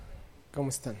¿Cómo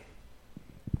están?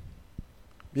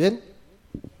 ¿Bien?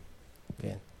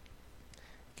 Bien.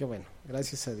 Qué bueno,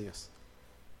 gracias a Dios.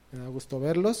 Me da gusto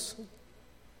verlos.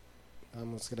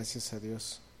 Damos gracias a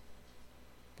Dios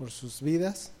por sus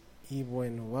vidas. Y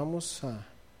bueno,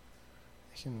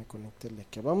 déjenme conectarle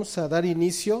aquí. Vamos a dar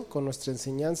inicio con nuestra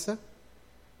enseñanza.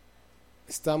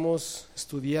 Estamos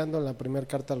estudiando la primera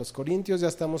carta a los Corintios, ya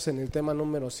estamos en el tema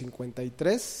número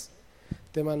 53.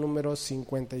 Tema número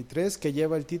 53, que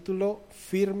lleva el título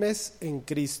Firmes en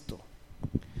Cristo.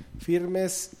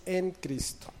 Firmes en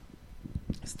Cristo.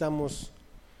 Estamos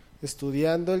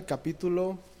estudiando el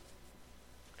capítulo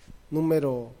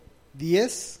número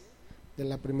 10 de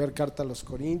la primera carta a los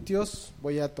Corintios.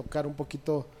 Voy a tocar un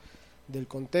poquito del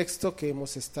contexto que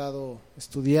hemos estado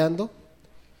estudiando,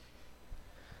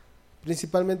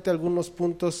 principalmente algunos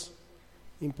puntos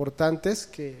importantes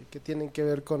que tienen que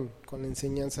ver con la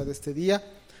enseñanza de este día.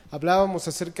 Hablábamos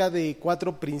acerca de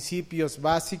 4 principios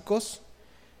básicos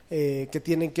que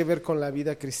tienen que ver con la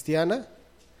vida cristiana.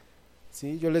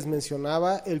 ¿Sí? Yo les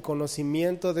mencionaba, el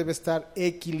conocimiento debe estar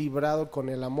equilibrado con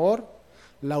el amor,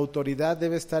 la autoridad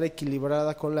debe estar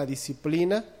equilibrada con la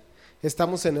disciplina.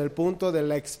 Estamos en el punto de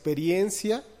la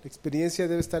experiencia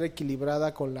debe estar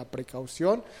equilibrada con la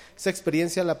precaución. Esa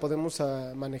experiencia la podemos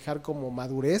manejar como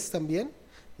madurez también.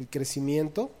 El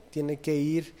crecimiento tiene que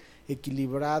ir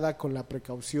equilibrada con la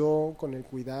precaución, con el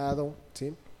cuidado,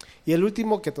 ¿sí? Y el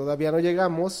último, que todavía no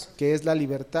llegamos, que es la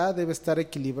libertad, debe estar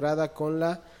equilibrada con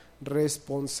la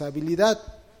responsabilidad.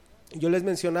 Yo les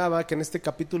mencionaba que en este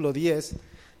capítulo 10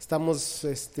 estamos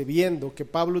viendo que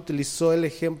Pablo utilizó el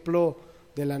ejemplo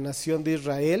de la nación de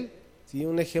Israel, ¿sí?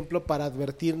 Un ejemplo para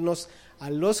advertirnos a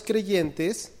los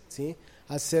creyentes, ¿sí?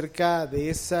 Acerca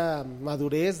de esa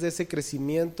madurez, de ese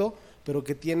crecimiento, pero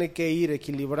que tiene que ir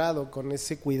equilibrado con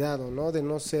ese cuidado, ¿no? De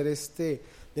no ser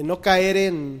de no caer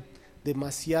en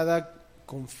demasiada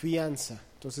confianza.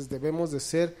 Entonces debemos de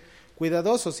ser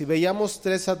cuidadosos. Y veíamos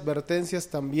 3 advertencias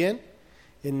también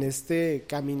en este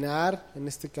caminar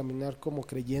como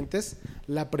creyentes.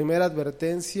 La primera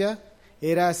advertencia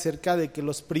era acerca de que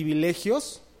los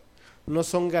privilegios no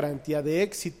son garantía de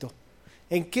éxito.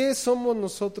 ¿En qué somos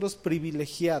nosotros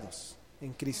privilegiados?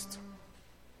 En Cristo.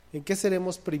 ¿En qué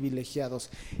seremos privilegiados?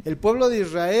 El pueblo de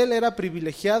Israel era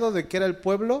privilegiado de que era el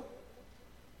pueblo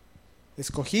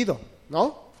escogido,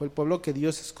 ¿no? Fue el pueblo que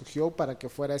Dios escogió para que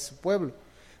fuera ese pueblo.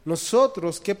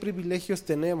 Nosotros, ¿qué privilegios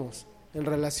tenemos en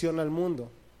relación al mundo?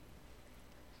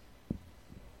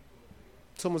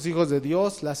 Somos hijos de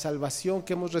Dios, la salvación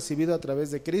que hemos recibido a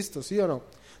través de Cristo, ¿sí o no?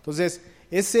 Entonces,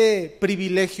 ese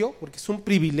privilegio, porque es un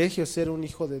privilegio ser un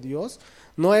hijo de Dios,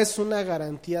 no es una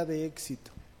garantía de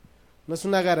éxito. No es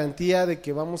una garantía de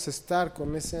que vamos a estar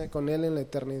con Él en la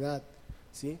eternidad,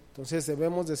 ¿sí? Entonces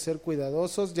debemos de ser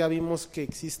cuidadosos. Ya vimos que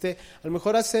existe, a lo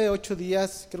mejor hace 8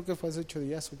 días, creo que fue hace 8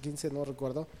 días o 15, no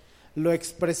recuerdo, lo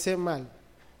expresé mal.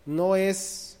 No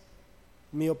es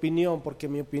mi opinión, porque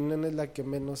mi opinión es la que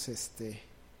menos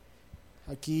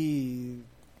aquí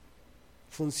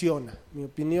funciona. Mi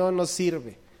opinión no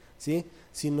sirve, ¿sí?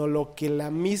 Sino lo que la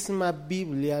misma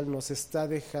Biblia nos está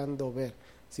dejando ver.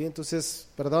 ¿Sí? Entonces,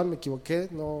 perdón, me equivoqué,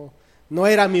 no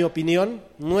era mi opinión,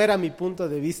 no era mi punto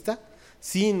de vista,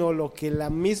 sino lo que la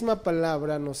misma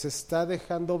palabra nos está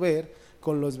dejando ver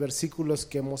con los versículos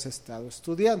que hemos estado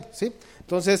estudiando, ¿sí?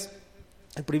 Entonces,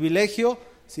 el privilegio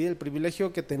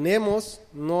que tenemos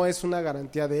no es una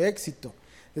garantía de éxito.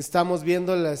 Estamos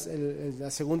viendo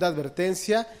la segunda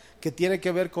advertencia, que tiene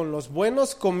que ver con los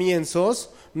buenos comienzos,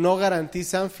 no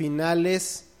garantizan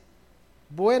finales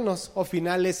buenos o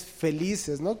finales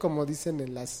felices, ¿no? Como dicen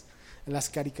en las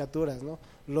caricaturas, ¿no?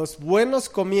 Los buenos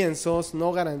comienzos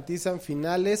no garantizan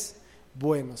finales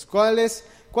buenos.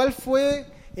 ¿Cuál fue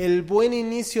el buen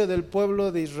inicio del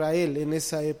pueblo de Israel en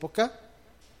esa época?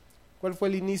 ¿Cuál fue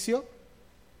el inicio?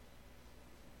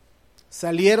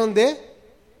 Salieron de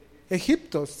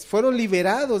Egipto, fueron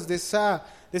liberados de esa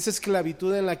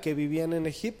esclavitud en la que vivían en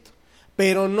Egipto,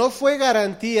 pero no fue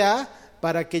garantía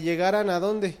para que llegaran ¿a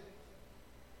dónde?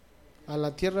 A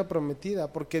la tierra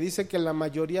prometida, porque dice que la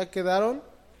mayoría quedaron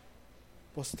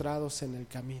postrados en el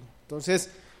camino.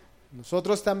 Entonces,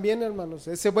 nosotros también, hermanos,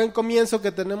 ese buen comienzo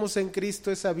que tenemos en Cristo,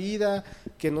 esa vida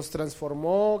que nos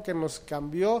transformó, que nos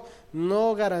cambió,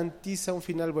 no garantiza un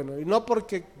final bueno. Y no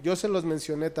porque, yo se los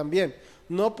mencioné también,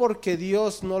 no porque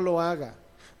Dios no lo haga,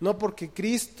 no porque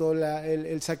Cristo,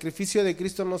 el sacrificio de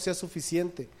Cristo no sea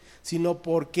suficiente, sino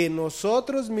porque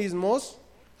nosotros mismos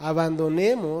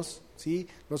abandonemos, ¿sí?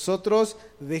 Nosotros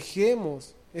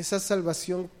dejemos esa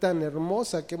salvación tan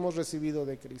hermosa que hemos recibido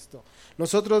de Cristo.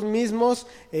 Nosotros mismos,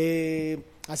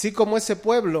 así como ese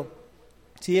pueblo,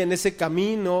 ¿sí? En ese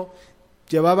camino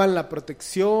llevaban la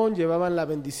protección, llevaban la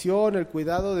bendición, el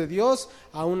cuidado de Dios,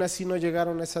 aún así no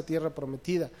llegaron a esa tierra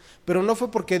prometida. Pero no fue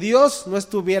porque Dios no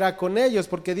estuviera con ellos,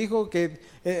 porque dijo que,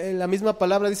 la misma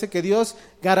palabra dice que Dios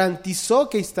garantizó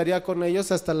que estaría con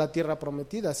ellos hasta la tierra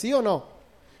prometida, ¿sí o no?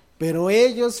 Pero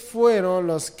ellos fueron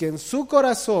los que en su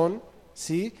corazón,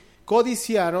 ¿sí?,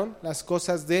 codiciaron las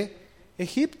cosas de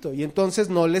Egipto, y entonces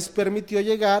no les permitió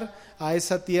llegar a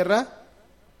esa tierra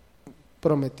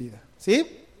prometida,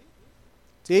 ¿sí?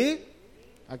 ¿Sí?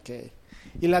 Ok.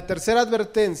 Y la tercera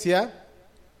advertencia,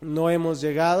 no hemos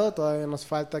llegado, todavía nos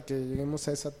falta que lleguemos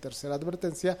a esa tercera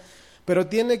advertencia, pero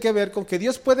tiene que ver con que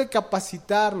Dios puede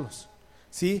capacitarnos,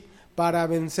 ¿sí?, para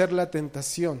vencer la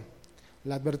tentación.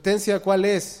 La advertencia, ¿cuál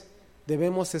es?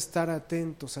 Debemos estar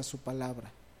atentos a su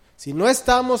palabra. Si no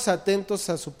estamos atentos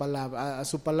a su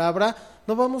palabra,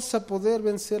 no vamos a poder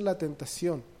vencer la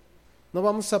tentación, no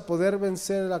vamos a poder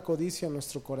vencer la codicia en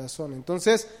nuestro corazón.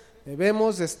 Entonces,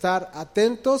 debemos estar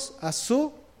atentos a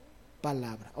su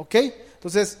palabra, ¿ok?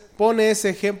 Entonces, pone ese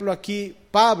ejemplo aquí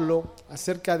Pablo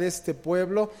acerca de este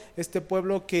pueblo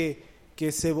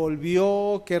que se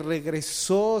volvió, que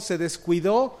regresó, se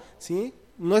descuidó, ¿sí?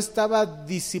 No estaba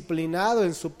disciplinado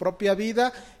en su propia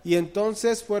vida y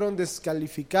entonces fueron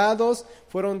descalificados,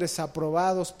 fueron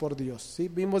desaprobados por Dios, ¿sí?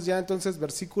 Vimos ya entonces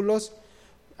versículos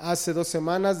hace 2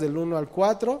 semanas del 1 al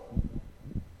 4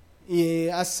 y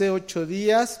hace 8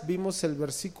 días vimos el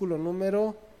versículo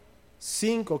número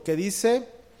 5 que dice: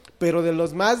 pero de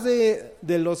los más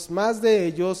de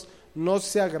ellos no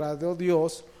se agradó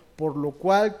Dios, por lo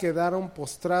cual quedaron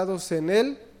postrados en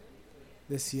el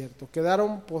desierto,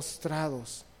 quedaron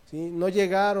postrados, ¿sí? No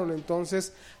llegaron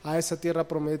entonces a esa tierra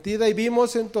prometida. Y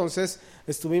vimos entonces,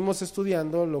 estuvimos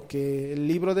estudiando lo que el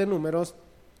libro de Números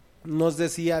nos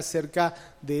decía acerca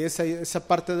de esa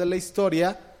parte de la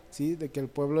historia, ¿sí?, de que el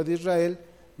pueblo de Israel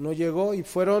no llegó y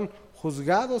fueron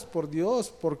juzgados por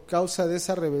Dios por causa de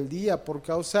esa rebeldía, por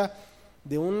causa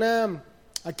de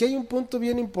aquí hay un punto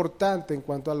bien importante en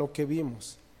cuanto a lo que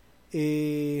vimos.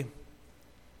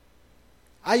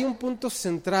 Hay un punto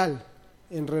central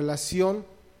en relación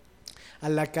a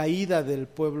la caída del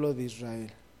pueblo de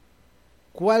Israel.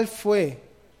 ¿Cuál fue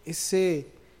ese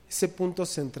punto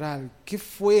central? ¿Qué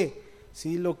fue,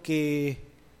 sí, lo que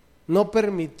no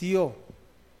permitió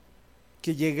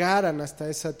que llegaran hasta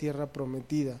esa tierra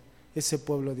prometida, ese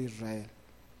pueblo de Israel?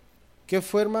 ¿Qué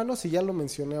fue, hermanos? Y ya lo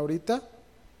mencioné ahorita.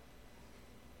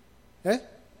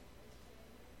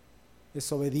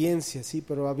 Desobediencia, sí,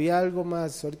 pero había algo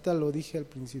más, ahorita lo dije al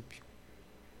principio.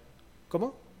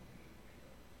 ¿Cómo?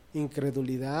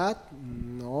 Incredulidad,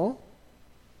 no.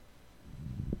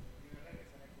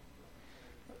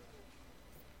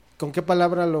 ¿Con qué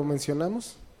palabra lo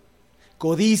mencionamos?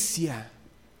 Codicia,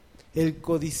 el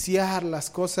codiciar las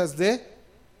cosas de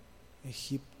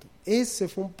Egipto. Ese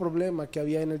fue un problema que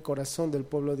había en el corazón del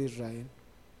pueblo de Israel,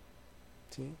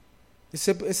 ¿sí?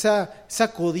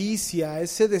 Esa codicia,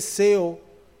 ese deseo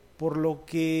por lo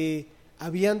que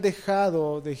habían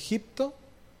dejado de Egipto,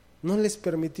 no les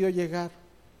permitió llegar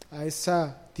a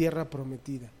esa tierra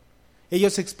prometida.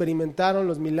 Ellos experimentaron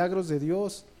los milagros de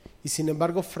Dios y sin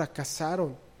embargo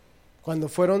fracasaron cuando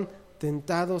fueron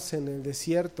tentados en el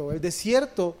desierto. El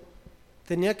desierto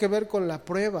tenía que ver con la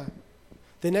prueba,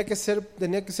 tenía que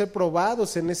ser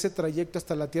probados en ese trayecto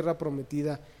hasta la tierra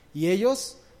prometida, y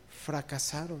ellos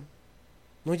fracasaron.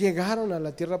 No llegaron a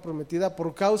la tierra prometida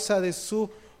por causa de su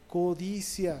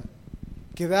codicia.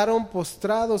 Quedaron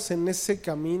postrados en ese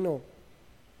camino.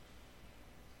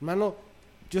 Hermano,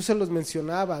 yo se los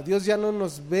mencionaba, Dios ya no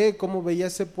nos ve como veía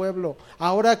ese pueblo.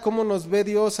 Ahora, ¿cómo nos ve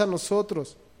Dios a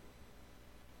nosotros?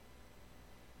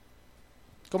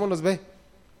 ¿Cómo nos ve?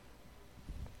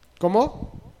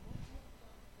 ¿Cómo?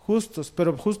 Justos,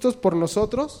 pero justos por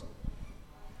nosotros.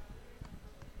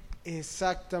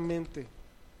 Exactamente.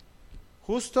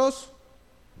 Justos,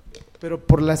 pero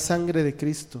por la sangre de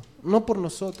Cristo, no por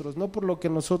nosotros, no por lo que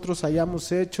nosotros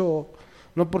hayamos hecho,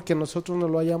 no porque nosotros no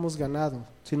lo hayamos ganado,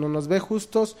 sino nos ve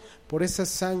justos por esa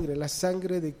sangre, la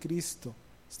sangre de Cristo.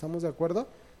 ¿Estamos de acuerdo?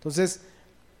 Entonces,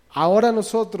 ahora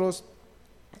nosotros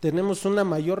tenemos una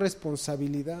mayor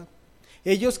responsabilidad.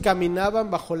 Ellos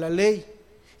caminaban bajo la ley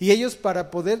y ellos,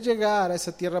 para poder llegar a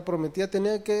esa tierra prometida,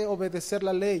 tenían que obedecer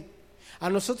la ley. A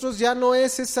nosotros ya no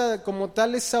es esa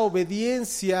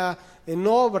obediencia en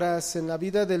obras en la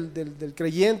vida del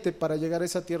creyente para llegar a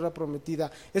esa tierra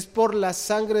prometida. Es por la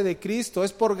sangre de Cristo,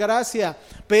 es por gracia.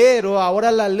 Pero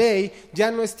ahora la ley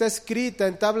ya no está escrita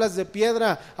en tablas de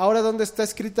piedra. Ahora, ¿dónde está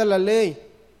escrita la ley?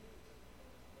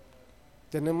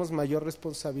 Tenemos mayor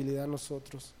responsabilidad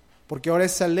nosotros, porque ahora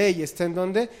esa ley está ¿en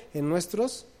dónde? En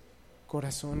nuestros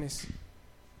corazones.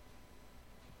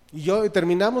 Y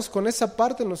terminamos con esa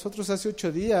parte nosotros hace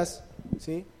 8 días,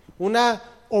 ¿sí? Una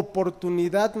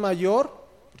oportunidad mayor,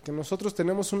 porque nosotros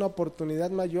tenemos una oportunidad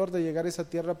mayor de llegar a esa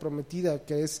tierra prometida,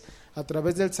 que es a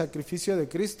través del sacrificio de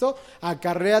Cristo,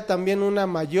 acarrea también una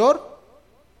mayor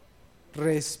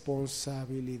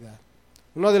responsabilidad.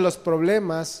 Uno de los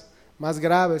problemas más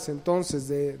graves entonces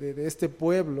de este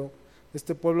pueblo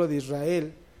de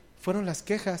Israel, fueron las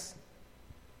quejas.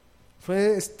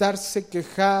 Fue estarse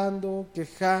quejando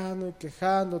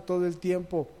todo el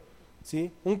tiempo,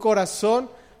 ¿sí? Un corazón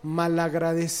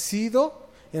malagradecido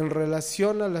en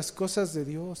relación a las cosas de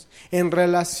Dios, en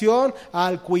relación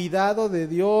al cuidado de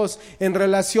Dios, en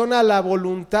relación a la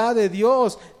voluntad de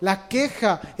Dios. La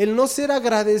queja, el no ser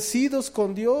agradecidos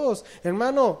con Dios.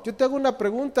 Hermano, yo te hago una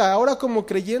pregunta, ahora como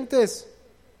creyentes,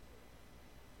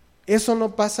 ¿eso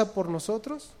no pasa por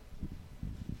nosotros?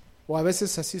 O a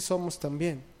veces así somos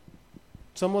también.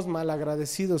 Somos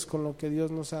malagradecidos con lo que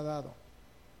Dios nos ha dado.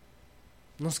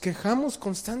 Nos quejamos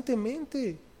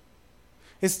constantemente.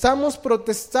 Estamos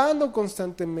protestando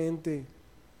constantemente.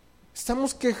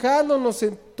 Estamos quejándonos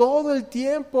en todo el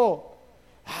tiempo.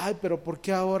 Ay, pero ¿por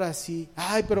qué ahora sí?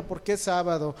 Ay, pero ¿por qué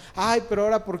sábado? Ay, pero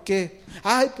ahora ¿por qué?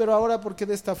 Ay, pero ahora ¿por qué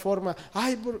de esta forma?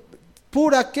 Ay,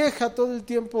 pura queja todo el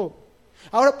tiempo.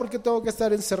 Ahora ¿por qué tengo que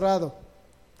estar encerrado?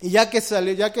 Y ya que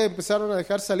empezaron a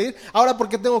dejar salir, ahora ¿por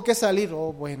qué tengo que salir?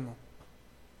 Oh, bueno.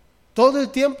 Todo el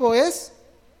tiempo es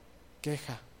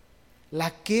queja. La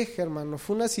queja, hermano,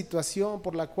 fue una situación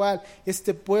por la cual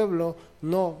este pueblo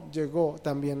no llegó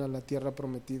también a la tierra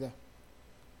prometida.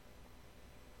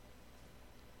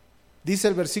 Dice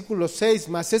el versículo 6,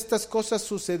 mas estas cosas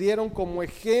sucedieron como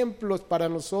ejemplos para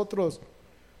nosotros,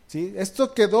 ¿sí?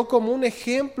 Esto quedó como un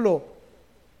ejemplo,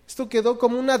 esto quedó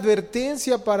como una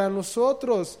advertencia para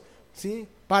nosotros, ¿sí?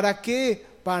 ¿Para qué?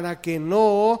 Para que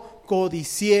no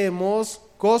codiciemos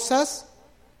cosas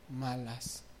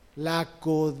malas. La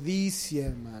codicia,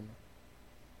 hermano.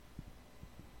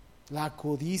 La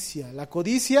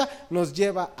codicia nos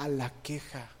lleva a la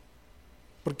queja,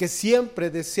 porque siempre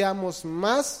deseamos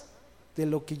más de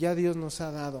lo que ya Dios nos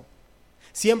ha dado.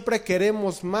 Siempre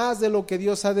queremos más de lo que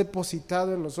Dios ha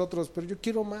depositado en nosotros, pero yo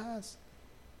quiero más.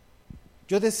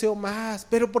 Yo deseo más,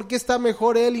 pero ¿por qué está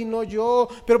mejor él y no yo?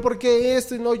 ¿Pero por qué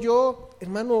esto y no yo?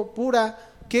 Hermano, pura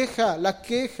queja,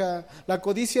 la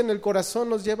codicia en el corazón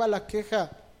nos lleva a la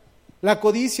queja. La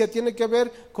codicia tiene que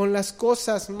ver con las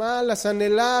cosas malas,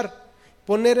 anhelar,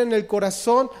 poner en el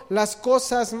corazón las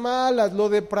cosas malas, lo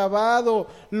depravado,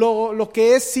 lo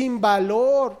que es sin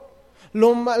valor,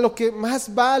 lo que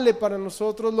más vale para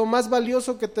nosotros, lo más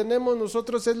valioso que tenemos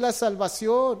nosotros es la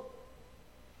salvación,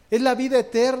 es la vida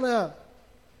eterna.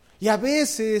 Y a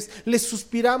veces le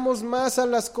suspiramos más a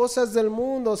las cosas del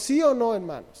mundo, ¿sí o no,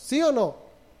 hermanos? ¿Sí o no?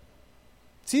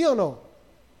 ¿Sí o no?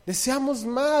 Deseamos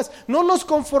más, no nos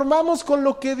conformamos con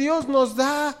lo que Dios nos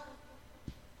da,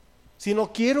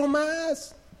 sino quiero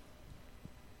más,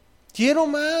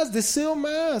 deseo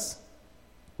más.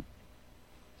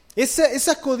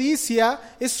 Esa codicia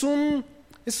es un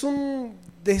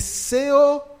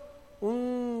deseo,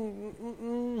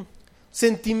 un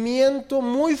sentimiento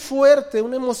muy fuerte,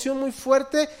 una emoción muy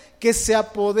fuerte que se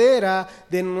apodera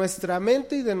de nuestra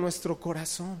mente y de nuestro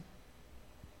corazón.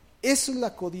 Eso es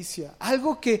la codicia,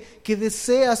 algo que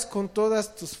deseas con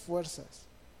todas tus fuerzas.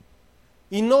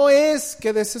 Y no es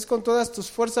que desees con todas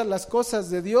tus fuerzas las cosas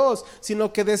de Dios,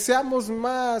 sino que deseamos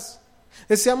más,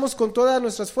 deseamos con todas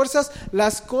nuestras fuerzas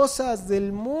las cosas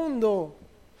del mundo,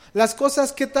 las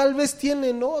cosas que tal vez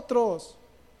tienen otros.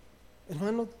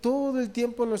 Hermano, todo el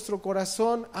tiempo en nuestro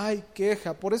corazón hay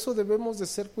queja, por eso debemos de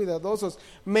ser cuidadosos.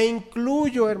 Me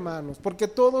incluyo, hermanos, porque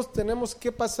todos tenemos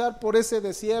que pasar por ese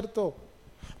desierto.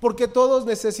 Porque todos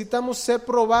necesitamos ser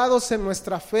probados en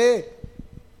nuestra fe.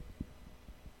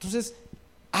 Entonces,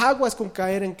 aguas con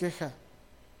caer en queja.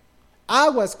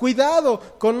 Aguas, cuidado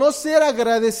con no ser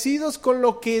agradecidos con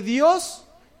lo que Dios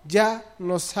ya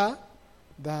nos ha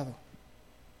dado.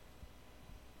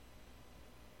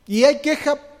 Y hay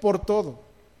queja por todo.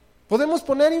 Podemos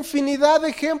poner infinidad de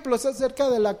ejemplos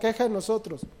acerca de la queja en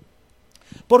nosotros.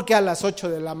 ¿Por qué a las 8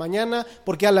 de la mañana?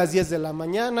 ¿Por qué a las 10 de la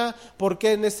mañana? ¿Por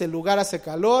qué en ese lugar hace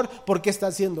calor? ¿Por qué está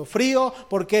haciendo frío?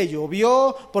 ¿Por qué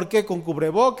llovió? ¿Por qué con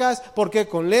cubrebocas? ¿Por qué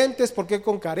con lentes? ¿Por qué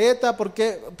con careta? ¿Por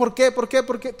qué?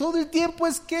 Todo el tiempo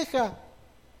es queja.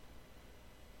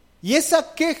 Y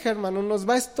esa queja, hermano, nos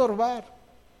va a estorbar.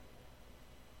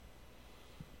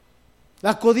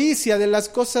 La codicia de las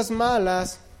cosas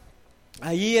malas,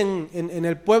 ahí en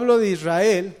el pueblo de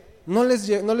Israel, no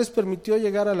les permitió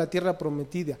llegar a la tierra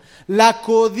prometida. La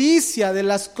codicia de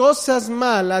las cosas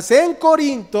malas en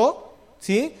Corinto,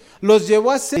 ¿sí?, los llevó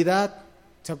a ser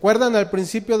 ¿Se acuerdan al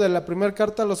principio de la primera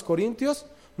carta a los Corintios?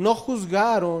 No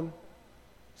juzgaron,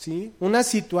 ¿sí?, una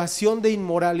situación de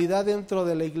inmoralidad dentro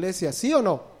de la iglesia, ¿sí o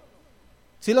no?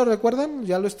 ¿Sí lo recuerdan?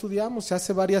 Ya lo estudiamos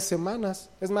hace varias semanas.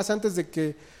 Es más, antes de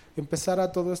que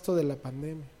empezara todo esto de la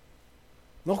pandemia.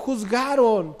 No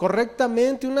juzgaron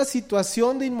correctamente una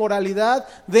situación de inmoralidad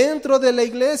dentro de la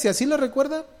iglesia. ¿Sí lo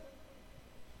recuerdan?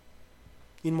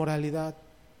 Inmoralidad.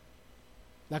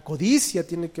 La codicia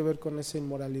tiene que ver con esa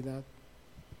inmoralidad.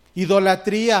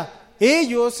 Idolatría.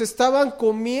 Ellos estaban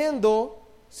comiendo,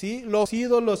 ¿sí?, los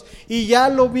ídolos. Y ya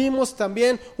lo vimos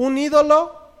también. Un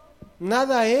ídolo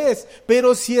nada es.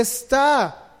 Pero si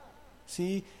está,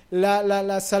 ¿sí?,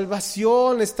 la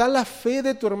salvación, está la fe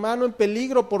de tu hermano en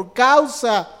peligro por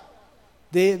causa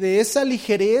de esa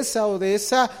ligereza o de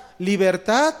esa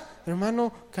libertad,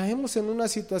 hermano, caemos en una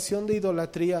situación de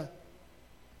idolatría.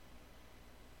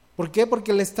 ¿Por qué?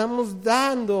 Porque le estamos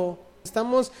dando,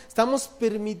 estamos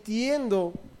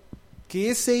permitiendo que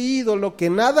ese ídolo que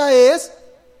nada es,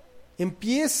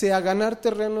 empiece a ganar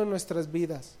terreno en nuestras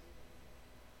vidas.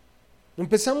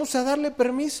 Empezamos a darle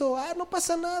permiso. No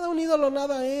pasa nada, un ídolo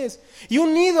nada es. Y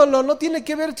un ídolo no tiene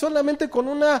que ver solamente con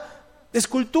una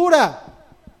escultura.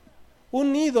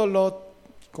 Un ídolo,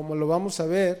 como lo vamos a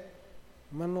ver,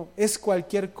 hermano, es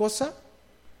cualquier cosa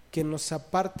que nos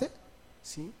aparte,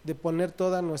 ¿sí?, de poner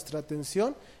toda nuestra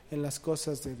atención en las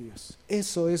cosas de Dios.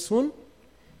 Eso es un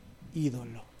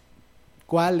ídolo.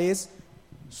 ¿Cuál es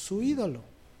su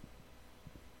ídolo?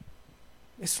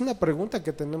 Es una pregunta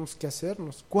que tenemos que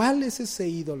hacernos. ¿Cuál es ese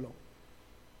ídolo?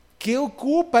 ¿Qué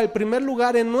ocupa el primer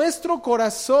lugar en nuestro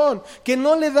corazón? Que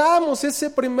no le damos ese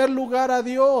primer lugar a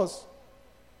Dios.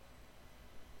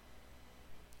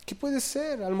 ¿Qué puede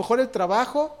ser? A lo mejor el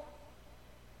trabajo,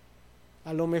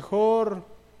 a lo mejor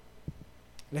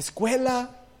la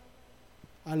escuela,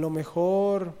 a lo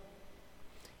mejor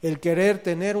el querer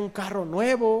tener un carro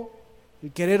nuevo,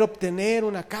 el querer obtener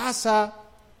una casa,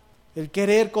 el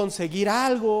querer conseguir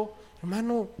algo.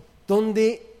 Hermano,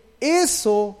 donde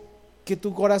eso que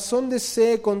tu corazón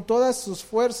desee con todas sus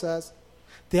fuerzas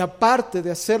te aparte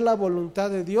de hacer la voluntad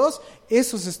de Dios,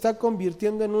 eso se está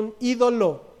convirtiendo en un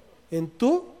ídolo en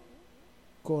tu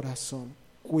corazón.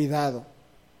 Cuidado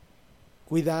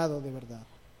de verdad.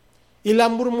 Y la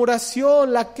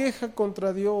murmuración, la queja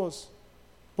contra Dios.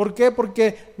 ¿Por qué?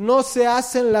 Porque no se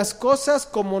hacen las cosas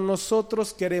como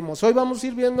nosotros queremos. Hoy vamos a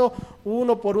ir viendo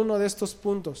uno por uno de estos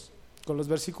puntos con los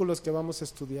versículos que vamos a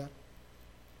estudiar.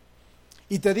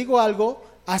 Y te digo algo,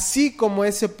 así como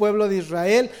ese pueblo de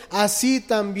Israel, así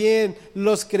también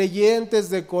los creyentes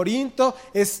de Corinto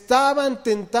estaban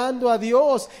tentando a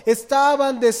Dios,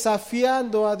 estaban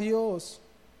desafiando a Dios.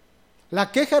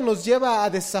 La queja nos lleva a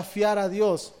desafiar a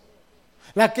Dios.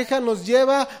 La queja nos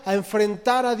lleva a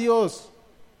enfrentar a Dios.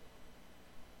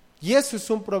 Y eso es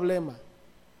un problema.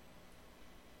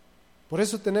 Por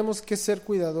eso tenemos que ser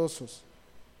cuidadosos.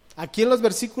 Aquí en los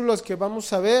versículos que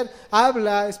vamos a ver,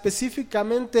 habla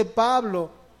específicamente Pablo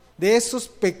de esos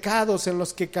pecados en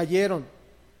los que cayeron.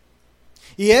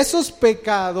 Y esos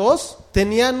pecados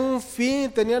tenían un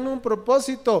fin, tenían un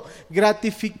propósito: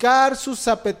 gratificar sus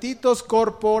apetitos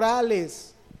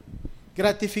corporales,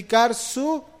 gratificar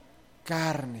su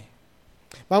carne.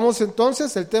 Vamos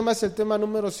entonces, el tema es el tema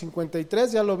número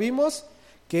 53, ya lo vimos,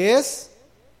 que es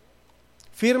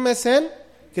firmes en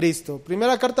Cristo.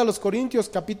 Primera carta a los Corintios,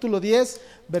 capítulo 10,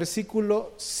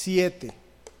 versículo 7.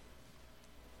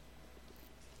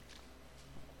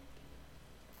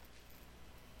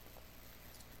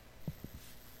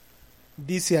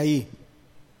 Dice ahí,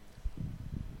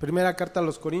 primera carta a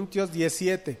los Corintios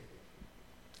 17.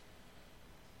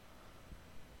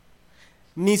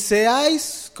 Ni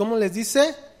seáis, ¿cómo les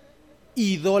dice?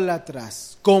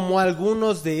 Idólatras, como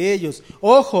algunos de ellos.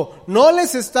 Ojo, no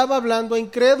les estaba hablando a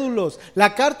incrédulos.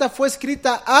 La carta fue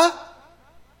escrita a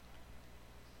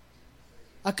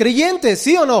creyentes,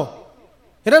 ¿sí o no?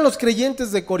 Eran los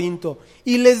creyentes de Corinto.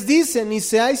 Y les dice, ni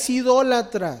seáis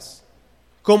idólatras,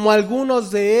 como algunos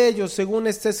de ellos, según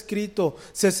está escrito.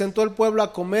 Se sentó el pueblo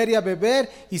a comer y a beber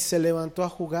y se levantó a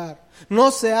jugar.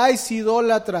 No seáis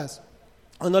idólatras.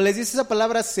 Cuando les dice esa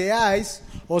palabra seáis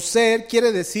o ser,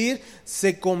 quiere decir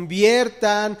se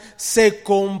conviertan, se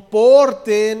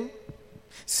comporten,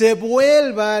 se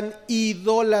vuelvan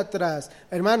idólatras.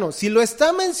 Hermano, si lo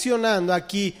está mencionando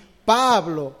aquí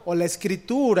Pablo o la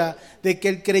Escritura de que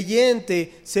el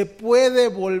creyente se puede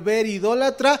volver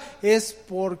idólatra, es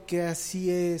porque así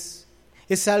es.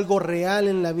 Es algo real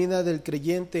en la vida del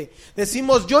creyente.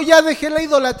 Decimos, yo ya dejé la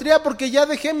idolatría porque ya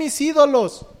dejé mis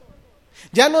ídolos.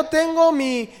 Ya no tengo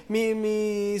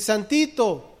mi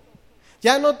santito,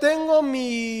 ya no tengo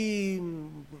mi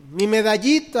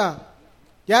medallita,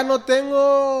 Ya no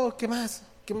tengo, ¿qué más?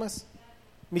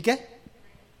 ¿Mi qué?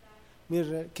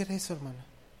 ¿Qué era eso, hermana?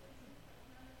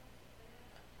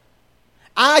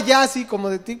 Ya, sí, como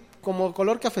de ti, como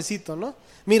color cafecito, ¿no?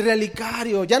 Mi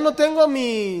relicario, ya no tengo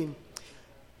mi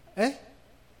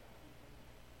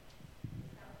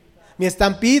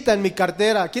estampita en mi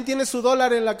cartera. ¿Quién tiene su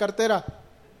dólar en la cartera?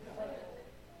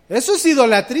 Eso es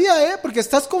idolatría, porque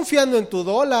estás confiando en tu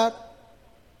dólar.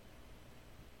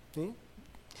 ¿Sí?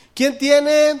 ¿Quién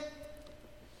tiene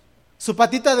su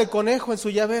patita de conejo en su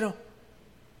llavero?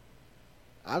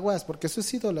 Aguas, porque eso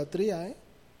es idolatría,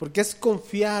 porque es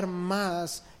confiar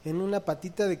más en una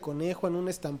patita de conejo, en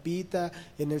una estampita,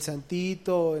 en el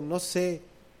santito, en no sé,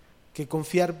 que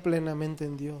confiar plenamente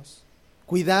en Dios.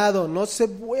 Cuidado, no se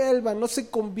vuelvan, no se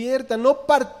conviertan, no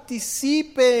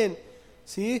participen,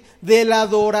 ¿sí?, de la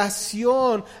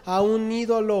adoración a un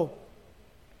ídolo.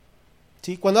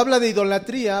 ¿Sí? Cuando habla de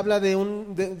idolatría, habla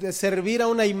de servir a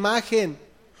una imagen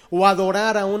o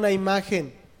adorar a una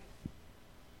imagen.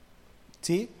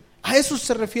 ¿Sí? A eso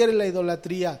se refiere la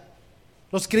idolatría.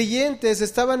 Los creyentes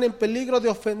estaban en peligro de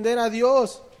ofender a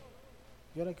Dios.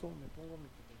 ¿Y ahora cómo me pongo mi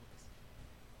cubrebocas?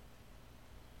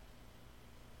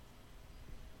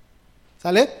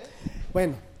 ¿Sale?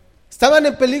 Bueno, estaban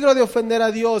en peligro de ofender a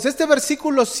Dios. Este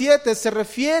versículo 7 se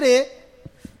refiere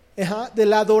de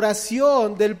la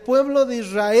adoración del pueblo de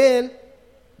Israel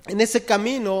en ese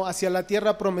camino hacia la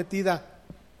tierra prometida.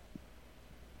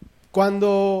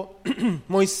 Cuando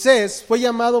Moisés fue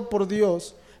llamado por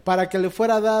Dios para que le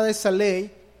fuera dada esa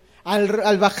ley,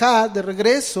 al bajar de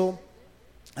regreso,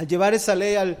 al llevar esa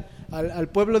ley al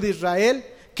pueblo de Israel,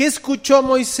 ¿qué escuchó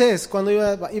Moisés cuando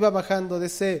iba bajando de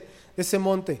ese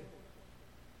monte?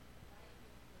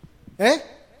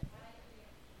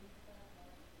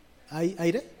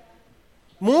 ¿Aire?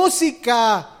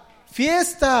 Música,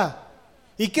 fiesta.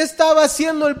 ¿Y qué estaba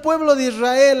haciendo el pueblo de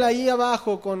Israel ahí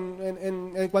abajo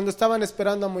cuando estaban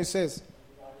esperando a Moisés?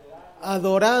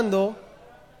 Adorando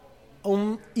a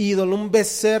un ídolo, un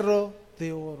becerro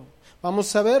de oro.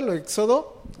 Vamos a verlo,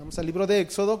 vamos al libro de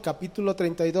Éxodo, capítulo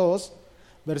 32,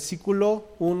 versículo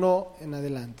 1 en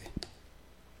adelante.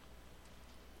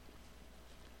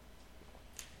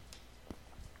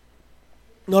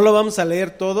 No lo vamos a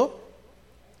leer todo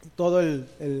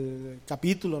el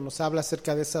capítulo nos habla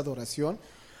acerca de esa adoración,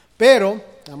 pero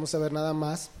vamos a ver nada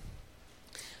más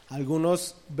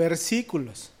algunos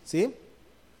versículos, ¿sí?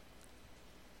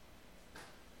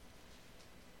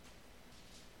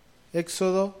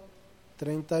 Éxodo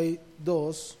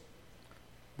 32,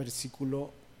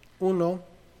 versículo 1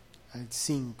 al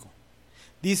 5.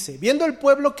 Dice: viendo el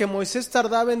pueblo que Moisés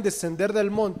tardaba en descender del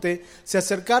monte, se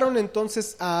acercaron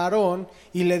entonces a Aarón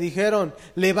y le dijeron: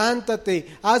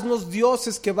 levántate, haznos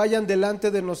dioses que vayan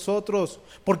delante de nosotros,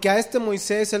 porque a este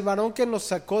Moisés, el varón que nos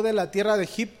sacó de la tierra de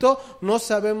Egipto, no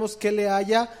sabemos qué le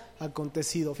haya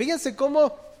acontecido. Fíjense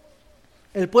cómo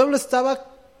el pueblo estaba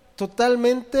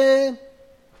totalmente,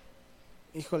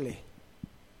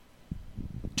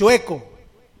 chueco,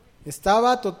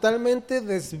 estaba totalmente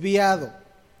desviado.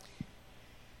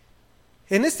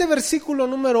 En este versículo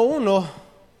número 1,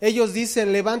 ellos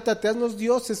dicen: levántate, haznos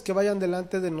dioses que vayan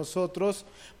delante de nosotros,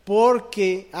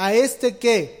 porque a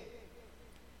 ¿qué?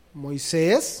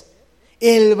 Moisés,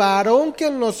 el varón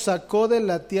que nos sacó de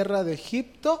la tierra de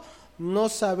Egipto, no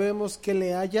sabemos qué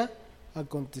le haya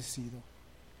acontecido.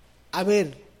 A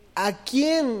ver, ¿a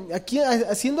quién,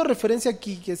 haciendo referencia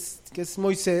aquí que es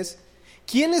Moisés,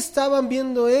 quién estaban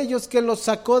viendo ellos que los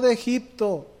sacó de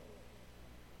Egipto?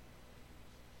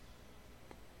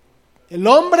 ¿El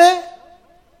hombre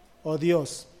o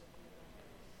Dios?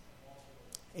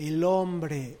 El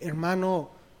hombre.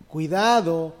 Hermano,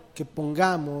 cuidado que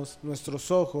pongamos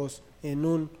nuestros ojos en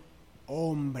un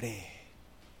hombre.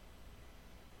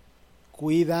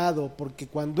 Cuidado, porque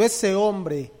cuando ese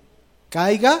hombre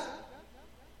caiga,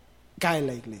 cae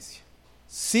la iglesia.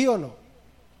 ¿Sí o no?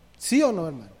 ¿Sí o no,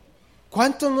 hermano?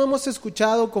 ¿Cuántos no hemos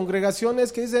escuchado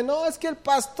congregaciones que dicen: no, es que el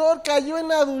pastor cayó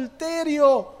en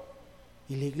adulterio?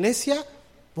 Y la iglesia,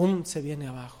 ¡pum!, se viene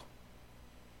abajo.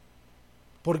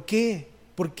 ¿Por qué?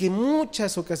 Porque en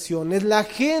muchas ocasiones la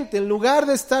gente, en lugar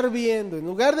de estar viendo, en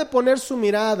lugar de poner su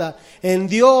mirada en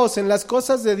Dios, en las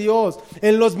cosas de Dios,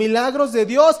 en los milagros de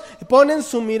Dios, ponen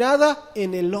su mirada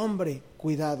en el hombre.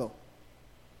 Cuidado,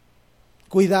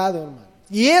 hermano.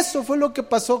 Y eso fue lo que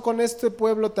pasó con este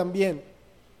pueblo también.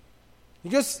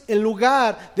 Ellos, en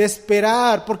lugar de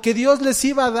esperar, porque Dios les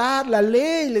iba a dar la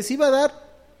ley, les iba a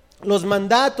dar los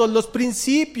mandatos, los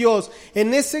principios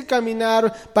en ese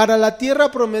caminar para la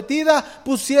tierra prometida,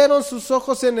 pusieron sus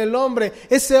ojos en el hombre.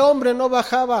 Ese hombre no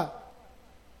bajaba.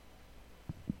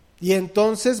 Y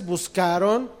entonces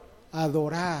buscaron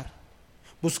adorar.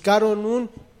 Buscaron un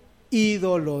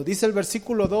ídolo. Dice el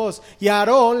versículo 2, y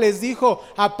Aarón les dijo: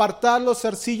 apartad los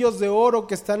zarcillos de oro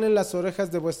que están en las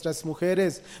orejas de vuestras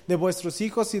mujeres, de vuestros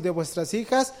hijos y de vuestras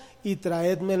hijas, y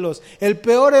traédmelos. El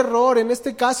peor error en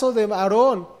este caso de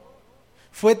Aarón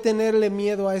fue tenerle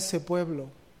miedo a ese pueblo.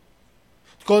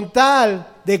 Con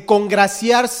tal de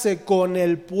congraciarse con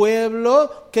el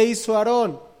pueblo, ¿qué hizo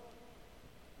Aarón?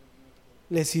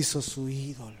 Les hizo su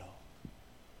ídolo.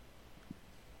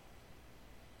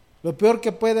 Lo peor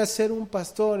que puede hacer un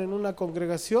pastor en una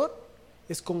congregación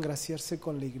es congraciarse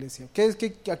con la iglesia.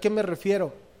 ¿A qué me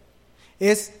refiero?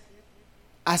 Es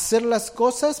hacer las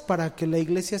cosas para que la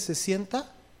iglesia se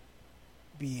sienta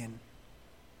bien.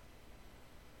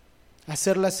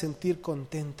 Hacerla sentir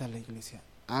contenta a la iglesia.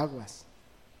 Aguas.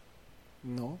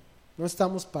 No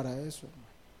estamos para eso.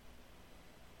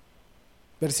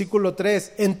 Versículo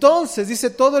 3, entonces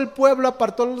dice: todo el pueblo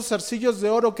apartó los zarcillos de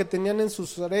oro que tenían en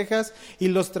sus orejas y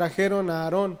los trajeron a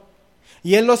Aarón.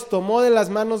 Y él los tomó de las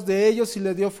manos de ellos y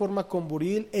le dio forma con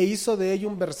buril e hizo de ello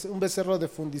un becerro de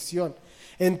fundición.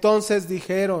 Entonces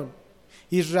dijeron: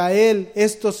 Israel,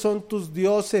 estos son tus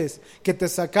dioses que te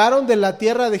sacaron de la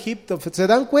tierra de Egipto. ¿Se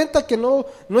dan cuenta que no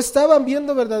estaban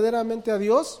viendo verdaderamente a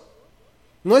Dios?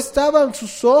 No estaban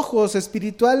sus ojos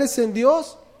espirituales en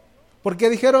Dios.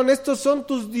 Porque dijeron: estos son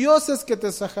tus dioses que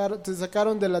te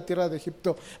sacaron de la tierra de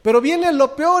Egipto. Pero viene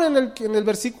lo peor en el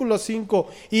versículo 5.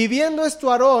 Y viendo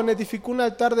esto, Aarón edificó un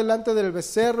altar delante del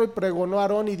becerro y pregonó a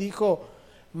Aarón y dijo: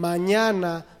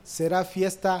 mañana será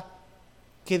fiesta,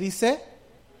 ¿qué dice?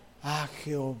 A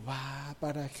Jehová,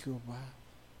 para Jehová.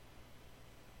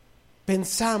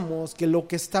 Pensamos que lo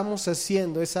que estamos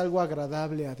haciendo es algo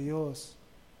agradable a Dios.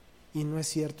 Y no es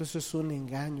cierto, eso es un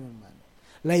engaño, hermano.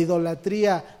 La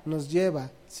idolatría nos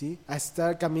lleva, ¿sí?,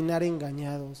 a caminar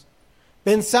engañados.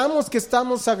 Pensamos que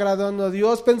estamos agradando a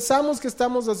Dios, pensamos que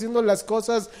estamos haciendo las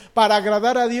cosas para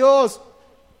agradar a Dios,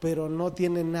 pero no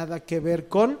tiene nada que ver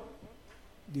con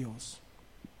Dios.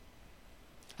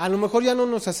 A lo mejor ya no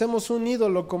nos hacemos un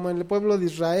ídolo como en el pueblo de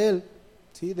Israel,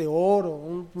 ¿sí?, de oro,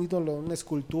 un ídolo, una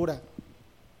escultura,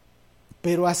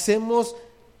 pero hacemos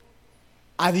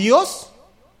a Dios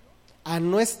a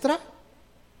nuestra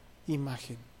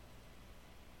imagen,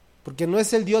 porque no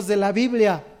es el Dios de la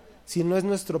Biblia, sino es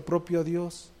nuestro propio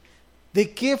Dios.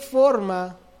 ¿De qué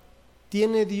forma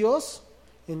tiene Dios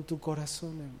en tu corazón,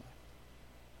 hermano?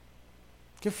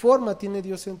 ¿Qué forma tiene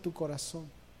Dios en tu corazón?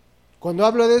 Cuando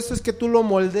hablo de eso es que tú lo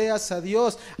moldeas a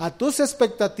Dios, a tus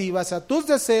expectativas, a tus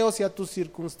deseos y a tus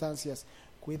circunstancias.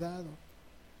 Cuidado.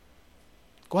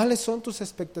 ¿Cuáles son tus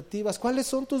expectativas? ¿Cuáles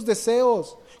son tus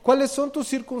deseos? ¿Cuáles son tus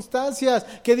circunstancias?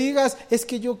 Que digas: es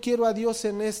que yo quiero a Dios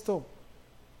en esto.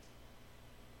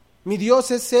 Mi Dios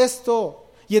es esto.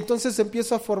 Y entonces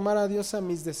empiezo a formar a Dios a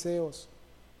mis deseos.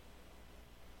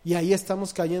 Y ahí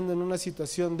estamos cayendo en una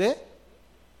situación de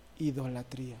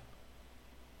idolatría.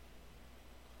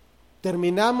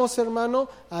 Terminamos, hermano,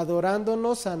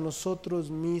 adorándonos a nosotros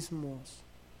mismos,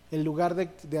 en lugar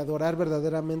de adorar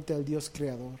verdaderamente al Dios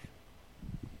creador.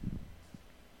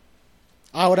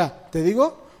 Ahora, te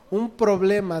digo, un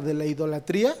problema de la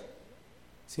idolatría,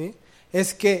 ¿sí?,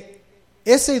 es que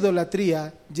esa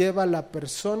idolatría lleva a la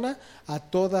persona a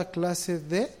toda clase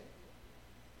de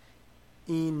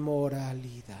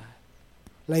inmoralidad.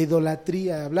 La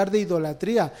idolatría, hablar de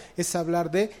idolatría es hablar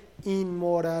de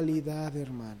inmoralidad,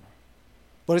 hermano.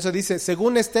 Por eso dice: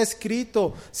 según está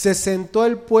escrito, se sentó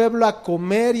el pueblo a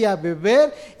comer y a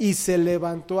beber y se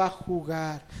levantó a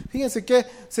jugar. Fíjense que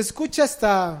se escucha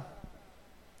hasta...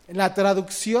 en la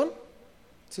traducción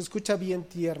se escucha bien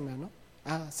tierna, ¿no?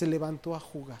 Se levantó a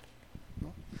jugar,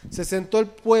 ¿no? Se sentó el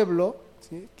pueblo,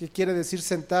 ¿sí?, que quiere decir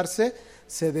sentarse,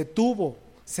 se detuvo,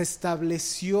 se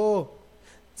estableció,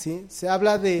 ¿sí? Se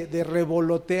habla de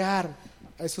revolotear,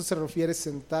 a eso se refiere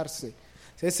sentarse.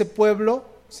 O sea, ese pueblo,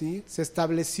 ¿sí?, se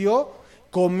estableció,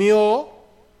 comió,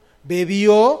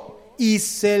 bebió y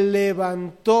se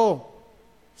levantó,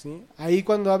 ¿sí? Ahí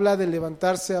cuando habla de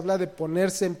levantarse, habla de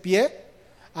ponerse en pie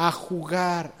a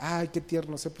jugar. Ay, qué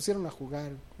tierno, se pusieron a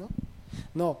jugar, ¿no?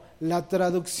 No, la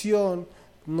traducción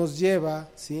nos lleva,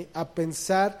 ¿sí?, a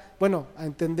pensar, a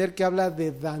entender que habla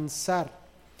de danzar,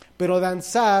 pero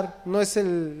danzar no es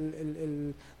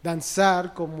el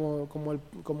danzar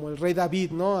como el rey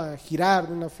David, ¿no?, a girar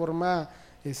de una forma,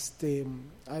 se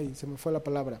me fue la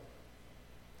palabra,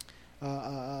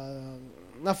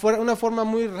 una forma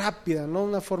muy rápida, no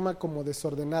una forma como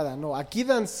desordenada. No, aquí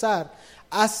danzar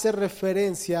hace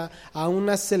referencia a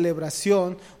una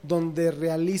celebración donde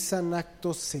realizan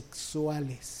actos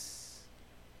sexuales,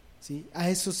 ¿sí? A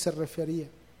eso se refería,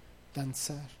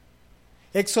 danzar.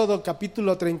 Éxodo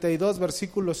capítulo 32,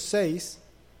 versículo 6.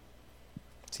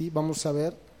 Sí, vamos a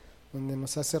ver donde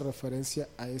nos hace referencia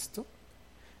a esto.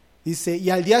 Dice, y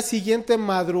al día siguiente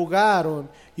madrugaron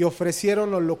y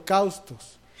ofrecieron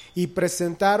holocaustos y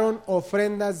presentaron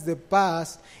ofrendas de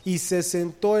paz, y se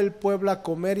sentó el pueblo a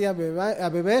comer y a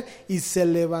beber, y se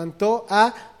levantó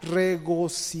a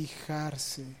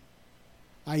regocijarse.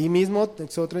 Ahí mismo,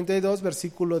 Éxodo 32,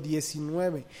 versículo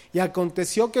 19. Y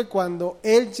aconteció que cuando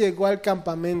él llegó al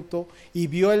campamento y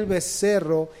vio el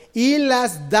becerro y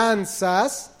las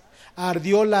danzas,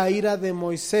 ardió la ira de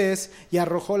Moisés y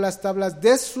arrojó las tablas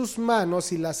de sus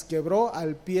manos y las quebró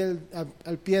al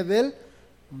pie del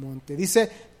monte.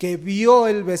 Dice que vio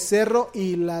el becerro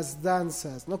y las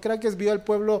danzas. No crean que vio al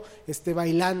pueblo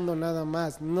bailando nada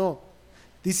más, no.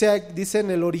 Dice en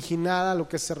el original, a lo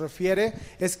que se refiere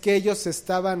es que ellos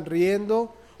estaban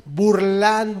riendo,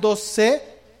 burlándose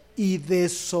y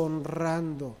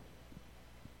deshonrando.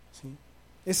 ¿Sí?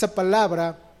 Esa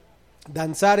palabra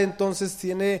danzar entonces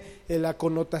tiene la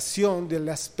connotación del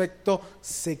aspecto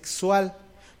sexual,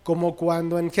 como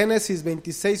cuando en Génesis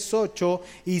 26:8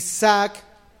 Isaac,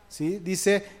 ¿sí?,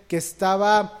 dice que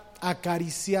estaba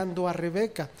acariciando a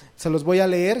Rebeca. Se los voy a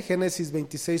leer, Génesis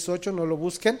 26:8, no lo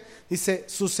busquen. Dice,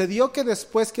 sucedió que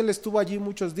después que él estuvo allí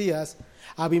muchos días,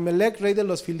 Abimelec, rey de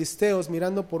los filisteos,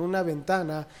 mirando por una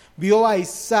ventana, vio a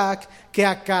Isaac que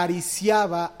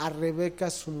acariciaba a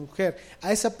Rebeca su mujer.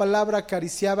 A esa palabra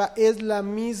acariciaba es la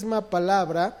misma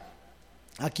palabra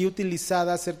aquí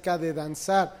utilizada acerca de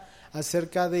danzar,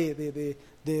 acerca de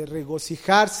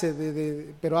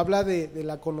regocijarse, pero habla de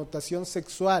la connotación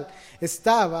sexual.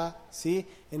 Estaba, ¿sí?,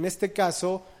 en este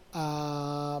caso,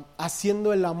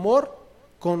 haciendo el amor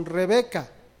con Rebeca,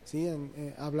 ¿sí?,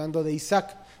 hablando de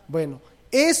Isaac. Bueno,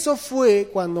 eso fue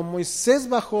cuando Moisés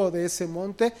bajó de ese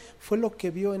monte, fue lo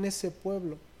que vio en ese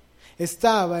pueblo.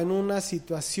 Estaba en una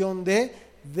situación de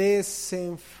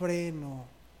desenfreno.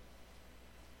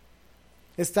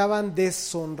 Estaban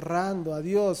deshonrando a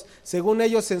Dios. Según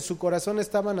ellos, en su corazón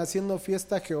estaban haciendo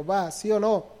fiesta a Jehová, ¿sí o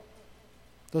no?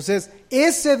 Entonces,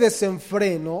 ese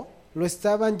desenfreno lo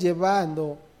estaban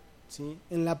llevando, ¿sí?,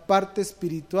 en la parte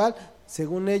espiritual,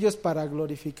 según ellos, para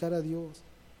glorificar a Dios.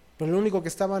 Pero lo único que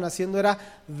estaban haciendo era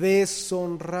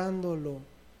deshonrándolo.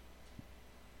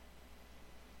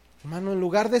 Hermano, en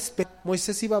lugar de esperar,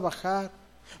 Moisés iba a bajar.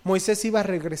 Moisés iba a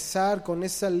regresar con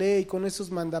esa ley, con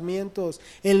esos mandamientos.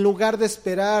 En lugar de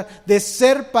esperar, de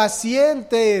ser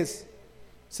pacientes,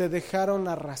 se dejaron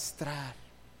arrastrar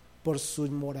por su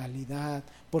inmoralidad,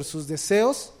 por sus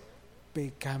deseos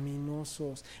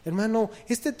pecaminosos. Hermano,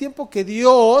 este tiempo que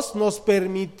Dios nos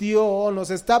permitió,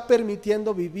 nos está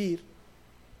permitiendo vivir,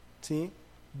 ¿sí?,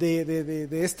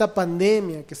 de esta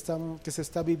pandemia que se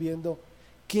está viviendo,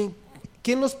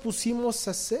 ¿qué nos pusimos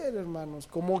a hacer, hermanos?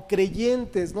 Como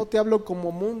creyentes, no te hablo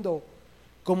como mundo,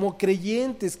 como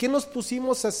creyentes, ¿qué nos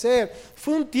pusimos a hacer?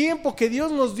 Fue un tiempo que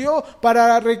Dios nos dio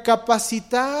para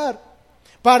recapacitar,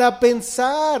 para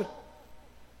pensar,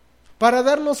 para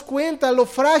darnos cuenta lo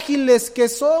frágiles que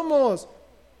somos.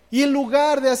 Y en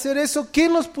lugar de hacer eso, ¿qué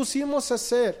nos pusimos a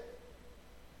hacer?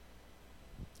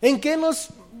 ¿En qué nos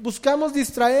buscamos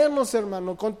distraernos,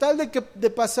 hermano? Con tal de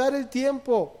pasar el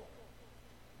tiempo.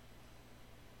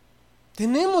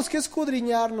 Tenemos que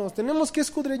escudriñarnos, tenemos que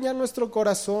escudriñar nuestro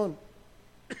corazón.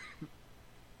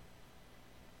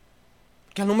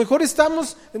 Que a lo mejor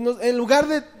estamos, en lugar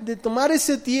de tomar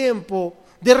ese tiempo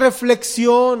de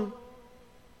reflexión,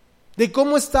 de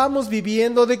cómo estamos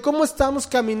viviendo, de cómo estamos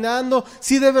caminando,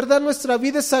 si de verdad nuestra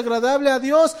vida es agradable a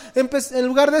Dios, en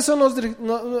lugar de eso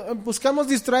buscamos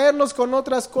distraernos con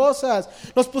otras cosas.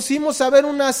 Nos pusimos a ver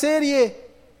una serie.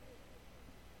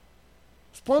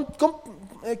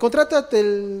 Contrátate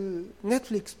el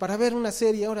Netflix para ver una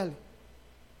serie, órale.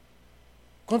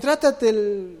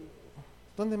 Contrátate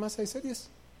 ¿dónde más hay series?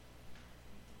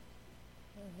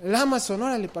 El Amazon,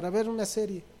 órale, para ver una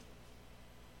serie.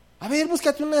 A ver,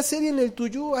 búscate una serie en el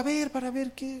tuyo, a ver, para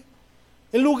ver qué.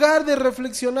 En lugar de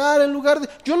reflexionar,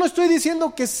 yo no estoy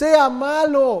diciendo que sea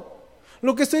malo.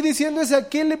 Lo que estoy diciendo es a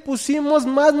qué le pusimos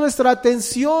más nuestra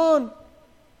atención.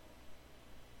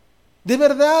 De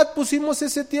verdad pusimos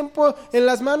ese tiempo en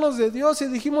las manos de Dios y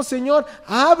dijimos, Señor,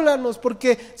 háblanos,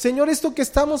 porque, Señor, esto que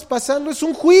estamos pasando es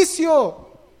un juicio.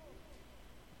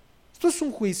 Esto es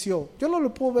un juicio, yo no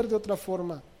lo puedo ver de otra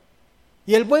forma.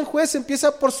 Y el buen juez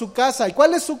empieza por su casa. ¿Y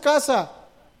cuál es su casa?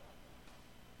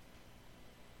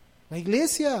 La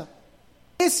iglesia.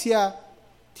 La iglesia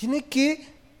tiene que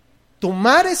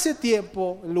tomar ese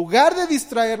tiempo, en lugar de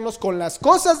distraernos con las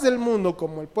cosas del mundo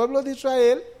como el pueblo de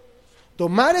Israel,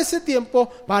 Tomar ese tiempo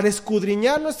para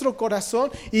escudriñar nuestro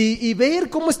corazón y ver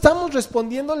cómo estamos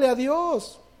respondiéndole a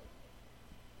Dios.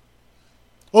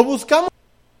 O buscamos,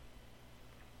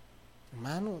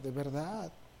 hermano, de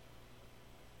verdad,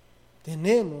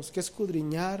 tenemos que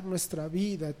escudriñar nuestra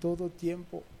vida todo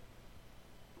tiempo.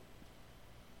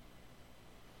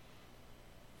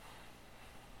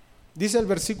 Dice el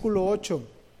versículo 8,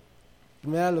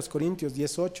 1 Corintios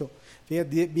 10:8,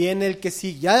 viene el que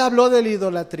sigue, ya habló de la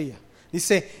idolatría.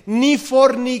 Dice, ni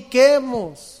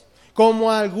forniquemos,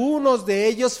 como algunos de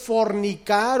ellos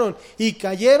fornicaron y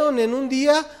cayeron en un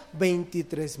día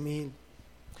 23,000.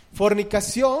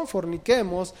 Fornicación,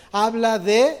 forniquemos, habla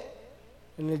de,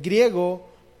 en el griego,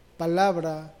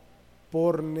 palabra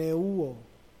porneuo.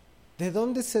 ¿De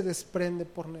dónde se desprende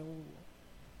porneuo?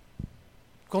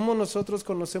 ¿Cómo nosotros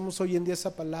conocemos hoy en día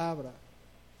esa palabra?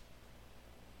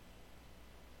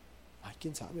 Ay,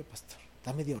 quién sabe, pastor,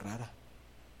 está medio rara.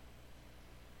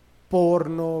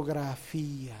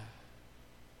 Pornografía.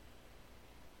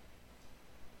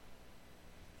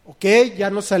 Ok, ya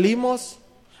nos salimos.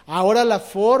 Ahora la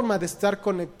forma de estar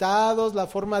conectados, la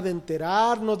forma de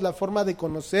enterarnos, la forma de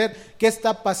conocer qué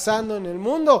está pasando en el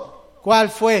mundo, ¿cuál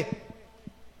fue?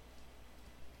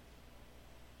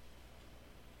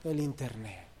 El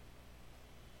internet.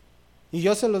 Y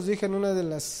yo se los dije en una de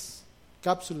las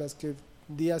cápsulas que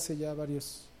di hace ya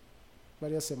varias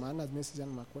semanas, meses, ya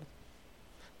no me acuerdo.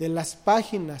 De las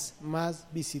páginas más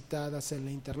visitadas en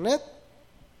la internet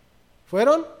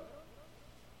fueron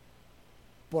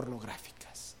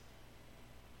pornográficas.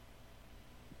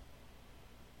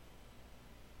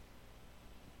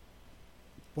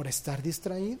 Por estar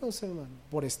distraídos, hermano,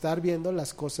 por estar viendo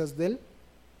las cosas del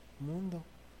mundo.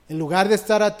 En lugar de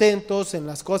estar atentos en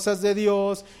las cosas de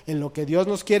Dios, en lo que Dios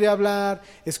nos quiere hablar,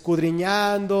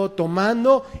 escudriñando,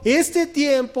 tomando este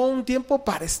tiempo, un tiempo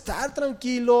para estar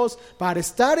tranquilos, para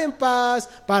estar en paz,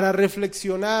 para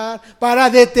reflexionar, para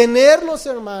detenernos,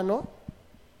 hermano.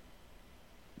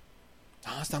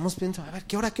 No, estamos pensando, a ver,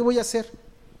 ¿qué voy a hacer?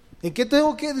 ¿En qué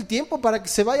tengo que el tiempo para que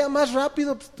se vaya más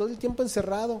rápido? Pues todo el tiempo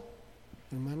encerrado,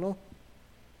 hermano.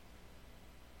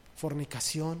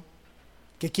 Fornicación.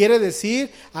 ¿Qué quiere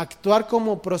decir? Actuar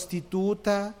como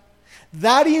prostituta,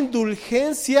 dar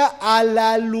indulgencia a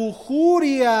la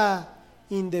lujuria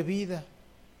indebida.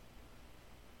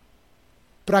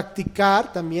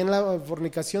 Practicar, también la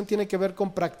fornicación tiene que ver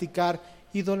con practicar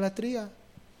idolatría.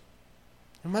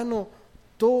 Hermano,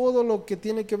 todo lo que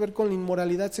tiene que ver con la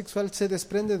inmoralidad sexual se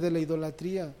desprende de la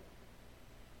idolatría.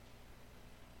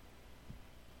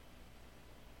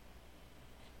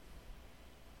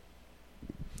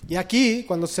 Y aquí,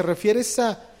 cuando se refiere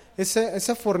a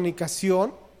esa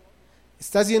fornicación,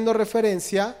 está haciendo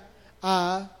referencia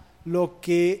a lo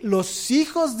que los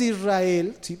hijos de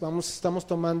Israel, ¿sí? Estamos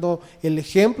tomando el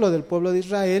ejemplo del pueblo de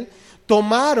Israel,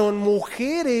 tomaron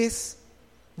mujeres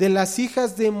de las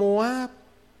hijas de Moab,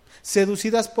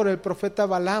 seducidas por el profeta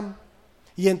Balaam.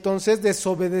 Y entonces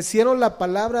desobedecieron la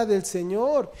palabra del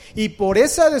Señor. Y por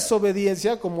esa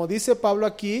desobediencia, como dice Pablo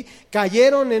aquí,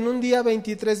 cayeron en un día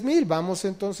 23,000. Vamos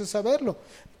entonces a verlo.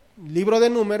 Libro de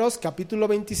Números, capítulo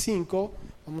 25.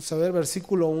 Vamos a ver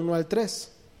versículo 1 al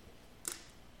 3.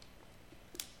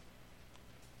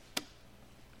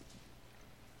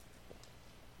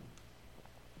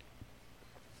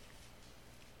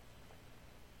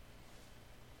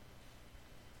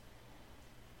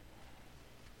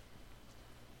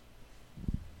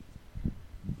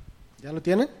 ¿Ya lo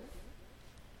tienen?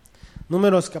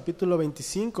 Números capítulo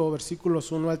 25,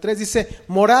 versículos 1 al 3. Dice,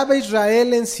 moraba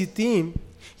Israel en Sittim,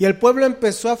 y el pueblo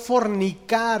empezó a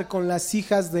fornicar con las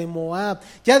hijas de Moab.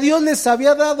 Ya Dios les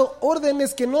había dado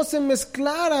órdenes que no se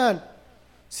mezclaran,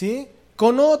 ¿sí?,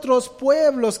 con otros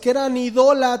pueblos que eran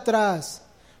idólatras.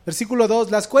 Versículo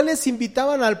 2, las cuales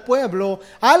invitaban al pueblo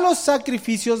a los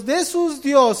sacrificios de sus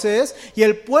dioses, y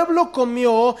el pueblo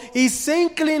comió y se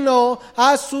inclinó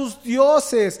a sus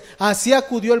dioses. Así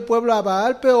acudió el pueblo a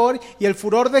Baal Peor, y el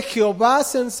furor de Jehová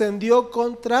se encendió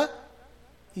contra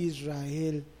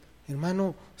Israel.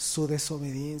 Hermano, su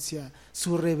desobediencia,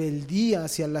 su rebeldía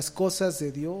hacia las cosas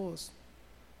de Dios.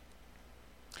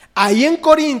 Ahí en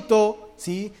Corinto,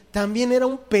 ¿sí?, también era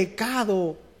un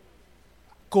pecado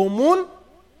común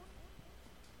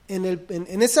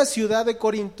en esa ciudad de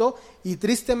Corinto, y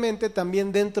tristemente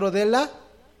también dentro de la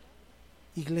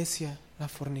iglesia, la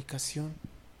fornicación.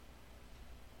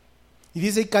 Y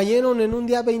dice, y cayeron en un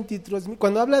día 23,000.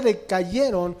 Cuando habla de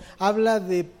cayeron, habla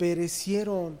de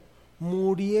perecieron,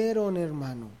 murieron,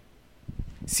 hermano.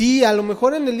 Sí, a lo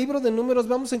mejor en el libro de Números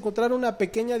vamos a encontrar una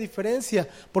pequeña diferencia,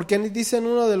 porque dice en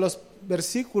uno de los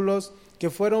versículos que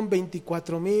fueron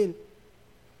 24,000.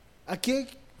 Aquí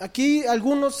aquí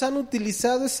algunos han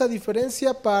utilizado esa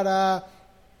diferencia para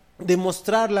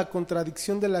demostrar la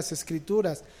contradicción de las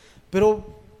Escrituras. Pero,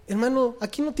 hermano,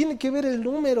 aquí no tiene que ver el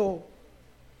número,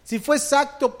 si fue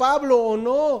exacto Pablo o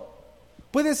no.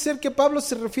 Puede ser que Pablo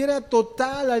se refiera al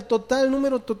total,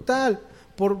 número total,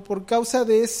 por causa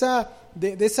de esas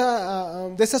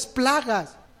plagas.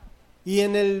 Y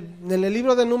en el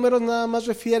libro de Números nada más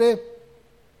refiere,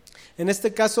 en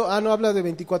este caso, no habla de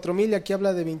 24,000 y aquí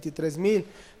habla de 23,000.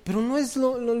 Pero no es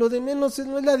lo de menos,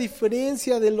 no es la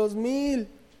diferencia de los 1,000,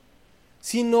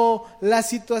 sino la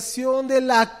situación de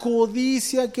la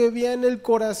codicia que había en el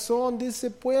corazón de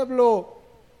ese pueblo.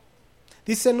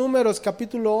 Dice Números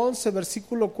capítulo 11,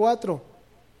 versículo 4,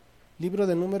 libro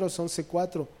de Números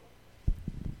 11:4.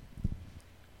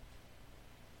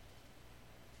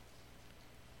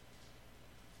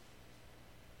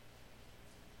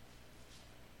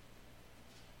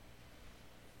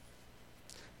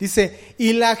 Dice,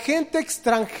 y la gente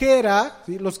extranjera,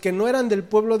 ¿sí?, los que no eran del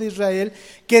pueblo de Israel,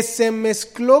 que se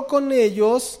mezcló con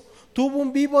ellos, tuvo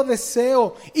un vivo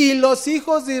deseo, y los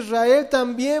hijos de Israel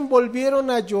también volvieron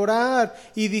a llorar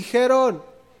y dijeron,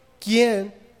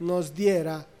 ¿quién nos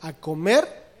diera a comer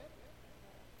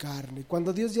carne?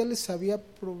 Cuando Dios ya les había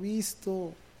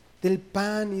provisto del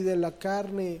pan y de la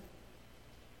carne.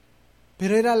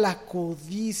 Pero era la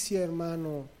codicia,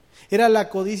 hermano, era la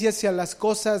codicia hacia las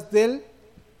cosas del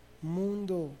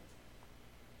mundo.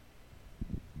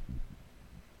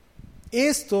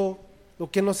 Esto,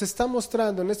 lo que nos está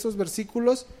mostrando en estos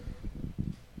versículos,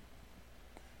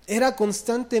 era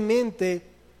constantemente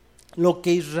lo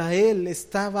que Israel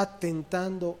estaba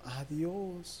tentando a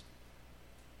Dios.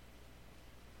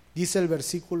 Dice el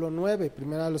versículo 9,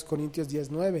 1 Corintios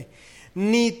 10:9,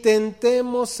 ni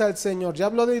tentemos al Señor. Ya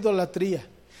habló de idolatría,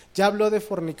 ya habló de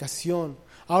fornicación.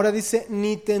 Ahora dice,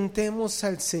 ni tentemos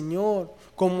al Señor,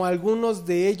 como algunos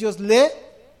de ellos le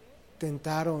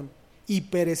tentaron y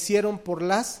perecieron por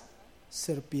las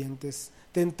serpientes.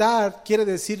 Tentar quiere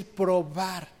decir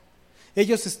probar.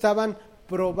 Ellos estaban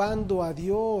probando a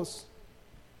Dios.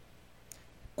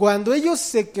 Cuando ellos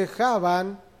se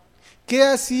quejaban, ¿qué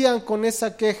hacían con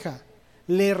esa queja?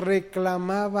 Le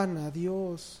reclamaban a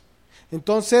Dios.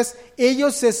 Entonces,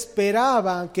 ellos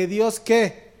esperaban que Dios,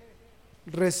 ¿qué?,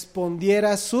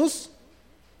 respondiera a sus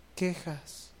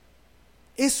quejas.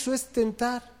 Eso es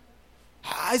tentar.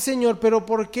 Ay, Señor, pero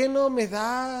 ¿por qué no me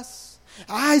das?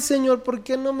 Ay, Señor, ¿por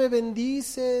qué no me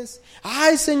bendices?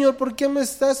 Ay, Señor, ¿por qué me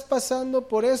estás pasando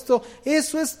por esto?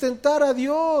 Eso es tentar a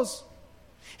Dios.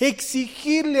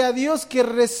 Exigirle a Dios que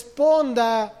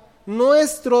responda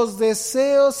nuestros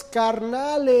deseos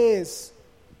carnales.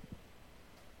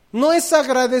 No es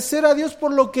agradecer a Dios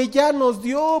por lo que ya nos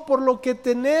dio, por lo que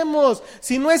tenemos,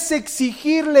 sino es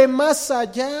exigirle más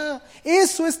allá.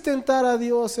 Eso es tentar a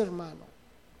Dios, hermano.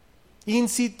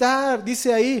 Incitar,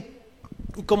 dice ahí,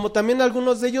 y como también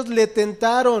algunos de ellos le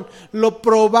tentaron, lo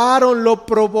probaron, lo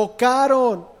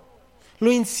provocaron, lo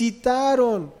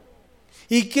incitaron.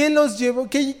 ¿Y qué los llevó?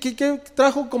 ¿Qué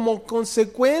trajo como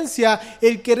consecuencia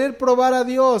el querer probar a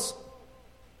Dios?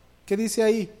 ¿Qué dice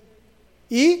ahí?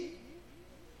 Y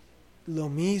lo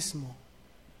mismo.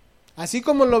 Así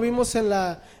como lo vimos en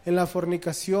la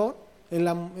fornicación,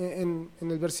 en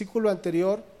el versículo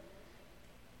anterior,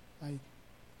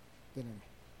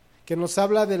 que nos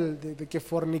habla de que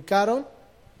fornicaron,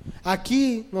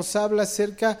 aquí nos habla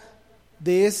acerca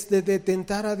de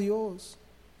tentar a Dios.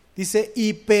 Dice,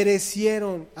 y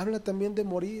perecieron, habla también de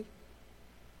morir.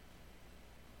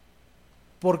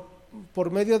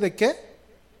 ¿Por medio de qué?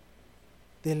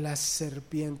 De las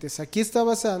serpientes. Aquí está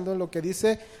basando en lo que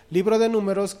dice libro de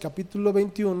Números, capítulo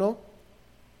 21.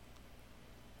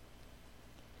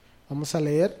 Vamos a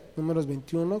leer Números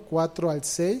 21, 4 al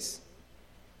 6.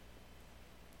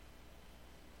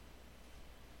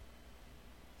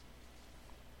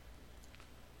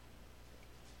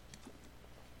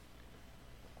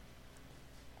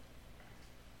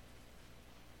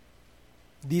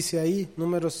 Dice ahí,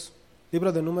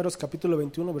 libro de Números, capítulo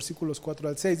 21, versículos 4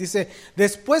 al 6. Dice,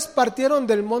 después partieron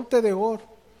del monte de Hor,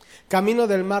 camino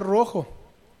del Mar Rojo,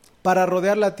 para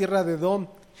rodear la tierra de Edom,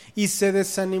 y se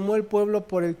desanimó el pueblo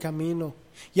por el camino.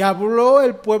 Y habló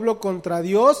el pueblo contra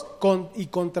Dios y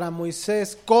contra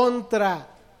Moisés,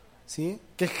 ¿sí?,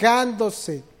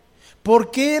 quejándose. ¿Por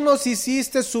qué nos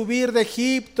hiciste subir de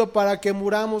Egipto para que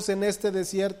muramos en este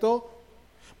desierto?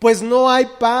 Pues no hay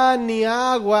pan ni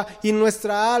agua y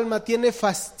nuestra alma tiene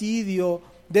fastidio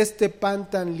de este pan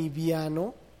tan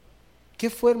liviano. ¿Qué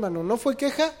fue, hermano? ¿No fue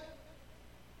queja?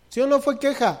 ¿Sí o no fue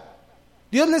queja?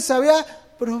 Dios les había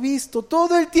provisto,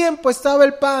 todo el tiempo estaba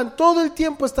el pan, todo el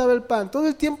tiempo estaba el pan, todo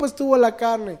el tiempo estuvo la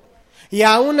carne. Y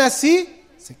aún así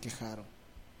se quejaron.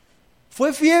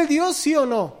 ¿Fue fiel Dios, sí o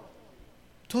no?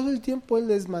 Todo el tiempo Él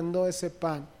les mandó ese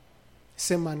pan,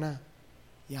 ese maná,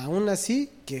 y aún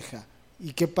así queja.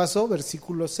 ¿Y qué pasó?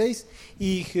 Versículo 6.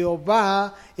 Y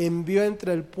Jehová envió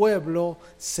entre el pueblo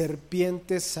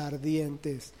serpientes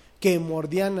ardientes que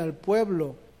mordían al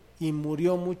pueblo, y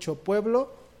murió mucho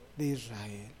pueblo de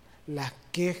Israel. La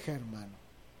queja, hermano.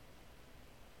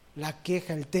 La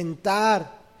queja, el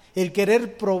tentar, el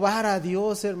querer probar a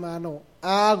Dios, hermano.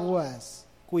 Aguas,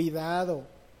 cuidado.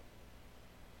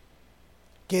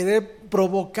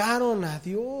 Provocaron a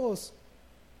Dios.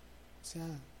 O sea,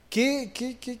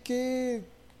 ¿qué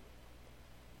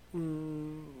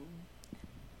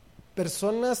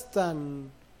personas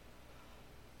tan,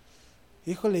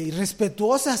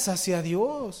 irrespetuosas hacia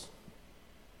Dios,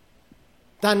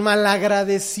 tan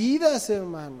malagradecidas,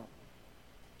 hermano,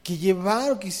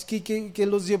 que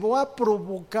los llevó a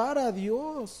provocar a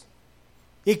Dios,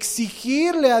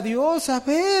 exigirle a Dios, a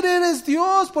ver, eres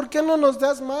Dios, ¿por qué no nos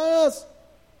das más?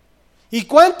 ¿Y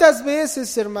cuántas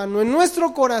veces, hermano, en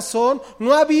nuestro corazón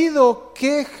no ha habido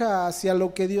queja hacia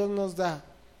lo que Dios nos da?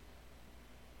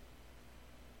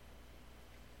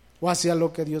 O hacia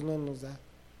lo que Dios no nos da.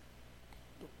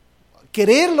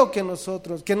 Querer lo que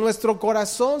nosotros, que nuestro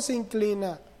corazón se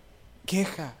inclina,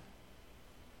 queja.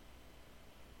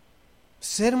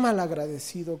 Ser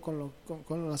malagradecido con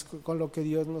lo que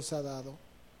Dios nos ha dado.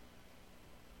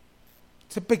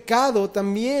 Ese pecado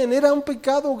también era un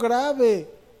pecado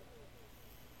grave.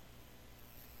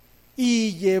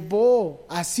 Y llevó,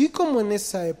 así como en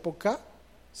esa época,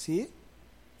 ¿sí?,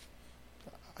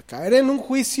 a caer en un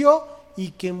juicio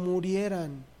y que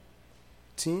murieran,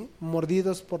 ¿sí?,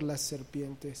 mordidos por las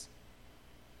serpientes.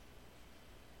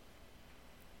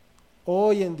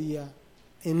 Hoy en día,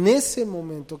 en ese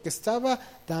momento que estaba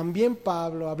también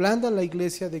Pablo hablando a la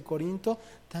iglesia de Corinto,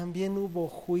 también hubo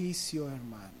juicio,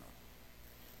 hermano.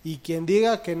 Y quien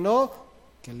diga que no,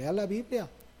 que lea la Biblia.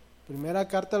 Primera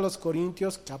carta a los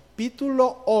Corintios,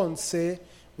 capítulo 11,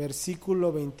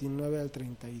 versículo 29 al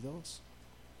 32.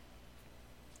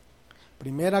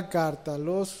 Primera carta a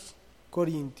los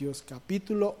Corintios,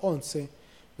 capítulo 11,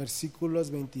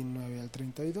 versículos 29 al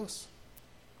 32.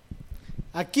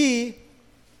 Aquí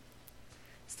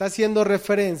está haciendo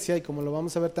referencia, y como lo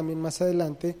vamos a ver también más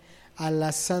adelante, a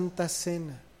la Santa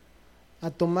Cena, a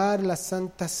tomar la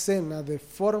Santa Cena de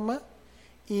forma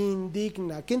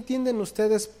indigna. ¿Qué entienden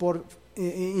ustedes por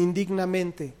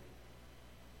indignamente?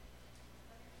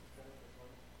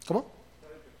 ¿Cómo?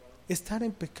 Estar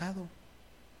en pecado.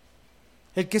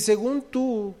 El que según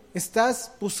tú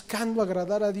estás buscando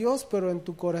agradar a Dios, pero en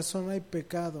tu corazón hay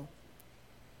pecado,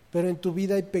 pero en tu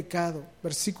vida hay pecado.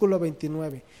 Versículo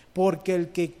 29. Porque el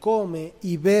que come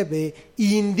y bebe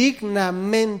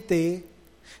indignamente,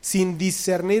 sin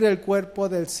discernir el cuerpo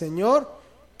del Señor,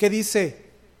 ¿qué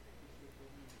dice?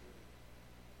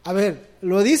 A ver,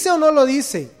 ¿lo dice o no lo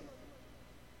dice?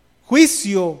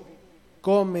 Juicio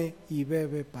come y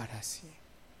bebe para sí.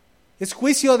 ¿Es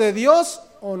juicio de Dios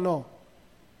o no?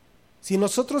 Si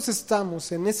nosotros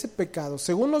estamos en ese pecado,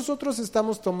 según nosotros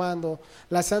estamos tomando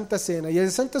la Santa Cena, y la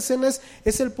Santa Cena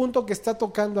es el punto que está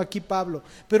tocando aquí Pablo,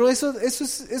 pero eso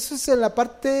es en la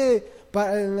parte,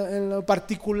 en lo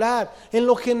particular, en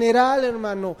lo general,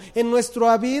 hermano, en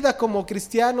nuestra vida como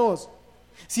cristianos.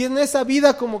 Si en esa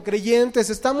vida como creyentes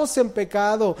estamos en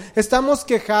pecado, estamos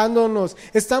quejándonos,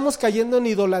 estamos cayendo en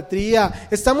idolatría,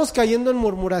 estamos cayendo en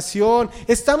murmuración,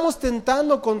 estamos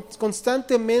tentando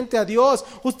constantemente a Dios,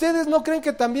 ¿ustedes no creen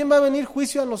que también va a venir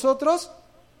juicio a nosotros?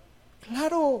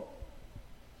 Claro.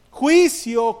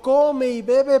 Juicio come y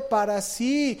bebe para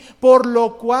sí, por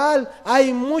lo cual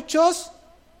hay muchos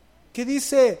que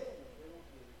dice...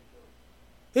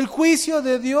 El juicio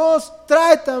de Dios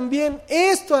trae también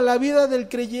esto a la vida del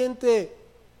creyente.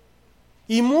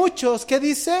 Y muchos, ¿qué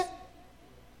dice?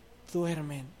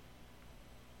 Duermen.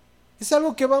 Es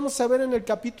algo que vamos a ver en el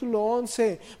capítulo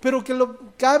 11, pero que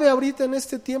cabe ahorita en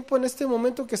este tiempo, en este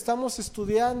momento que estamos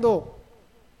estudiando.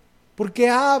 Porque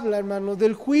habla, hermano,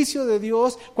 del juicio de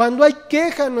Dios cuando hay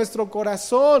queja en nuestro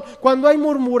corazón, cuando hay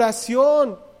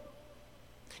murmuración,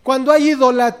 cuando hay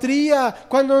idolatría,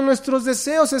 cuando nuestros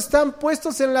deseos están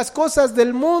puestos en las cosas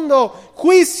del mundo.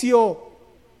 Juicio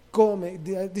come,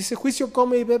 dice, juicio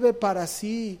come y bebe para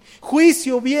sí.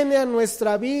 Juicio viene a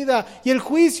nuestra vida, y el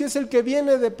juicio es el que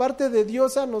viene de parte de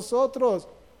Dios a nosotros.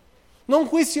 No un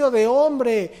juicio de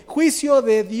hombre, juicio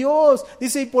de Dios.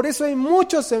 Dice, y por eso hay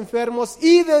muchos enfermos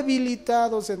y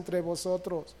debilitados entre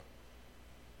vosotros.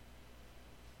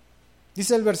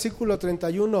 Dice el versículo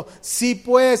 31, si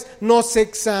pues nos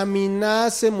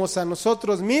examinásemos a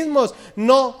nosotros mismos,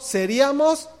 no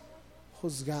seríamos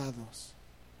juzgados.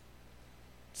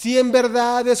 si en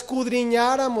verdad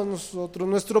escudriñáramos nosotros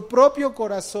nuestro propio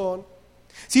corazón,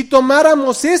 si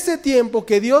tomáramos ese tiempo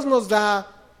que Dios nos da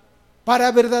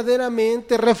para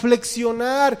verdaderamente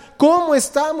reflexionar cómo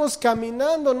estamos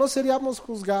caminando, no seríamos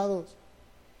juzgados.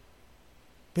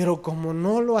 Pero como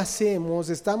no lo hacemos,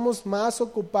 estamos más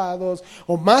ocupados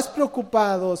o más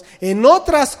preocupados en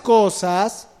otras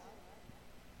cosas,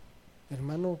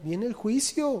 hermano, viene el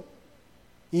juicio.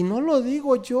 Y no lo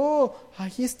digo yo,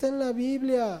 ahí está en la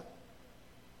Biblia.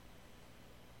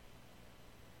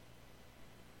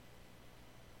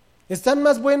 Están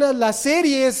más buenas las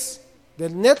series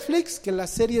del Netflix que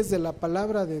las series de la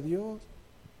palabra de Dios.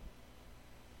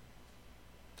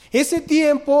 Ese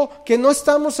tiempo que no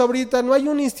estamos ahorita, no hay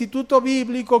un instituto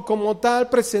bíblico como tal,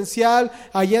 presencial,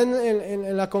 allá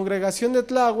en la congregación de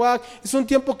Tláhuac, es un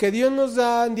tiempo que Dios nos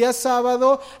da en día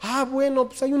sábado. Bueno,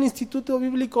 pues hay un instituto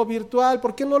bíblico virtual,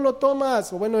 ¿por qué no lo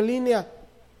tomas? O bueno, en línea.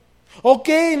 Ok,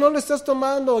 no lo estás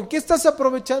tomando, ¿en qué estás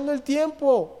aprovechando el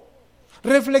tiempo?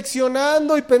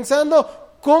 Reflexionando y pensando,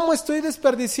 ¿cómo estoy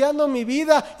desperdiciando mi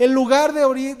vida? En lugar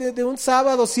de un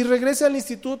sábado, si regrese al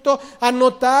instituto,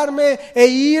 anotarme e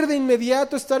ir de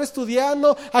inmediato, estar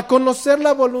estudiando, a conocer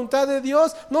la voluntad de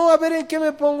Dios. No, a ver en qué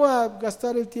me pongo a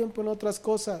gastar el tiempo en otras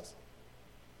cosas.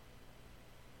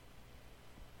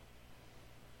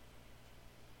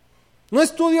 No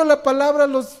estudio la palabra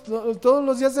todos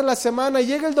los días de la semana y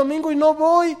llega el domingo y no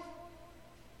voy.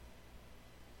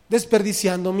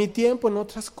 Desperdiciando mi tiempo en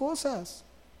otras cosas.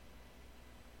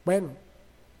 Bueno,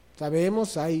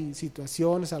 sabemos, hay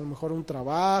situaciones, a lo mejor un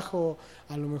trabajo,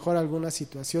 a lo mejor alguna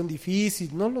situación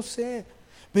difícil, no lo sé.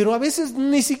 Pero a veces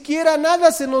ni siquiera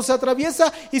nada se nos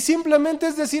atraviesa y simplemente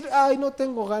es decir, no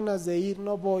tengo ganas de ir,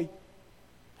 no voy.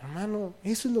 Hermano,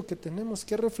 eso es lo que tenemos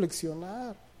que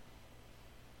reflexionar.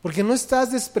 Porque no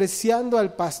estás despreciando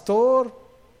al pastor,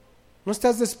 no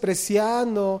estás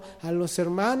despreciando a los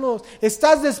hermanos,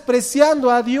 estás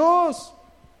despreciando a Dios.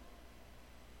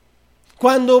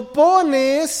 Cuando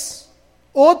pones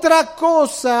otra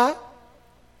cosa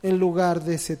en lugar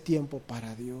de ese tiempo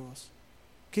para Dios,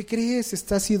 ¿qué crees?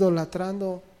 Estás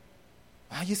idolatrando.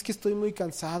 Es que estoy muy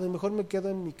cansado y mejor me quedo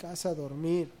en mi casa a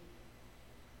dormir.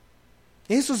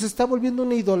 Eso se está volviendo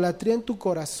una idolatría en tu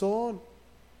corazón.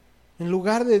 En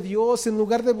lugar de Dios, en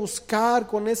lugar de buscar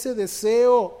con ese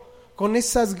deseo, con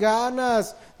esas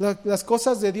ganas, las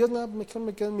cosas de Dios, mejor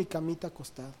me quedo en mi camita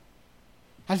acostado.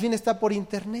 Al fin está por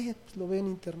internet, lo ve en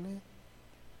internet.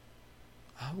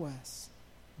 Aguas,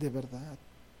 de verdad.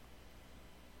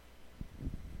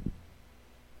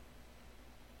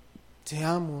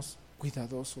 Seamos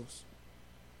cuidadosos.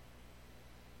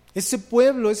 Ese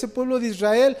pueblo de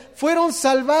Israel, fueron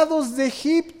salvados de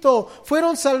Egipto,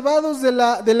 fueron salvados de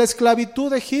la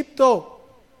esclavitud de Egipto,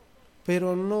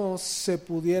 pero no se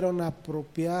pudieron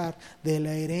apropiar de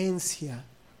la herencia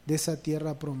de esa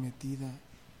tierra prometida.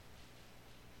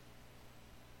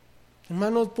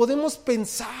 Hermanos, podemos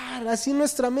pensar así,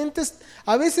 nuestra mente es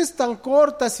a veces tan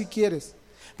corta si quieres,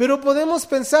 pero podemos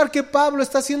pensar que Pablo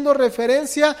está haciendo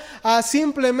referencia a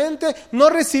simplemente no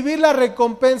recibir la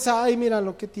recompensa.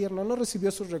 Míralo, qué tierno, no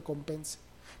recibió su recompensa,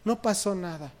 no pasó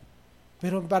nada.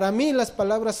 Pero para mí las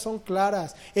palabras son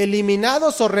claras: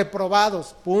 eliminados o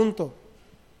reprobados, punto.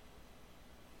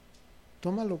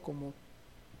 Tómalo como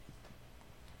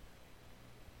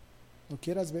lo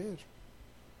quieras ver.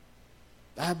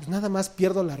 Pues nada más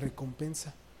pierdo la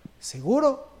recompensa.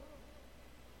 ¿Seguro?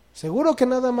 ¿Seguro que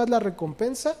nada más la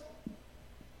recompensa?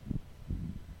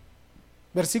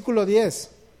 Versículo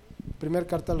 10, primera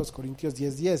carta a los Corintios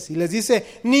 10:10, y les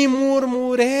dice: ni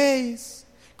murmuréis,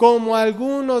 como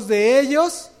algunos de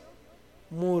ellos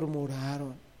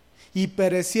murmuraron y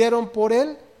perecieron por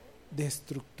el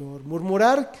destructor.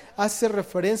 Murmurar hace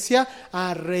referencia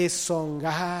a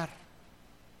rezongar.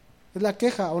 Es la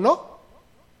queja, ¿o no?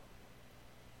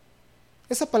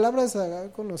 Esa palabra es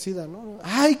conocida, ¿no?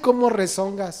 ¿Cómo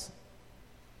rezongas?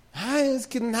 Es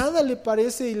que nada le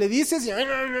parece, y le dices,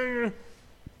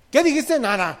 ¿qué dijiste?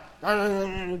 Nada.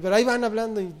 Pero ahí van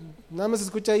hablando y nada más se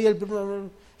escucha ahí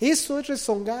eso es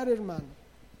rezongar, hermano.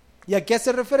 Y aquí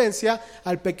hace referencia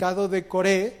al pecado de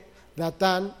Coré,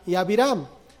 Datán y Abiram.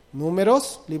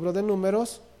 Números, libro de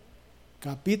Números,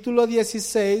 capítulo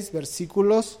 16,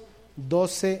 versículos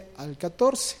 12 al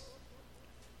 14.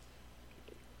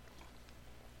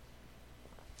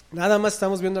 Nada más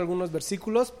estamos viendo algunos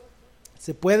versículos,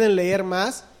 se pueden leer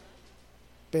más,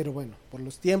 pero bueno, por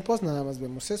los tiempos nada más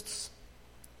vemos estos.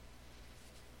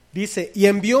 Dice: y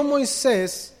envió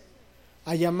Moisés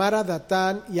a llamar a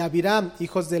Datán y a Abiram,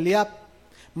 hijos de Eliab,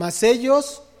 mas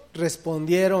ellos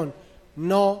respondieron: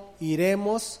 no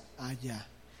iremos allá.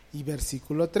 Y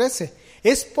versículo 13: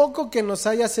 ¿es poco que nos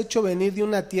hayas hecho venir de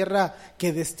una tierra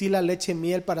que destila leche y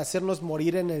miel para hacernos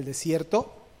morir en el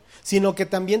desierto? Sino que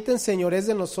también te enseñorees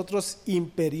de nosotros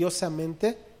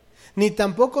imperiosamente. Ni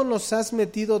tampoco nos has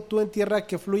metido tú en tierra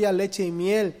que fluya leche y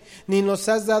miel, ni nos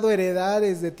has dado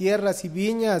heredades de tierras y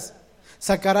viñas.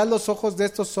 ¿Sacarás los ojos de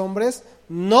estos hombres?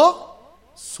 No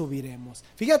subiremos.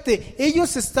 Fíjate,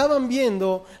 ellos estaban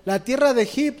viendo la tierra de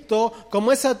Egipto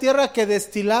como esa tierra que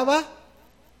destilaba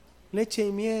leche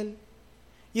y miel,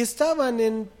 y estaban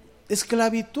en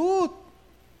esclavitud.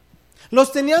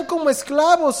 Los tenían como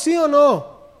esclavos, ¿sí o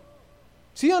no?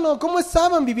 ¿Sí o no? ¿Cómo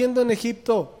estaban viviendo en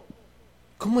Egipto?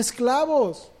 Como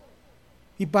esclavos.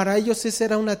 Y para ellos esa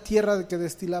era una tierra que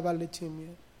destilaba leche y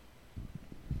miel.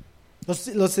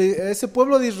 Ese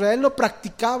pueblo de Israel no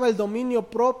practicaba el dominio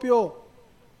propio.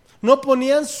 No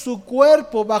ponían su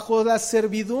cuerpo bajo la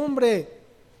servidumbre.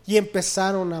 Y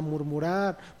empezaron a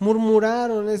murmurar.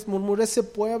 Murmuró ese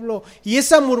pueblo. Y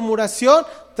esa murmuración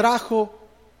trajo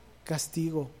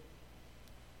castigo.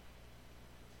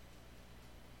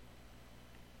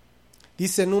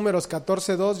 Dice Números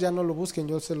 14:2, ya no lo busquen,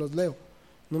 yo se los leo.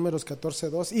 Números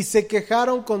 14:2. Y se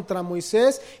quejaron contra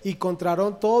Moisés y contra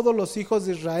Aarón todos los hijos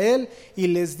de Israel, y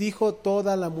les dijo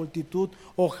toda la multitud: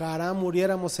 ojalá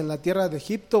muriéramos en la tierra de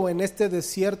Egipto o en este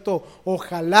desierto,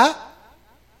 ojalá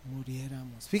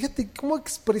muriéramos. Fíjate cómo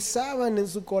expresaban en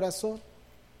su corazón: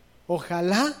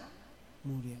 ojalá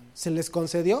muriéramos. ¿Se les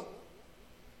concedió?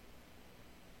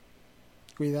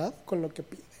 Cuidado con lo que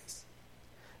pides.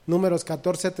 Números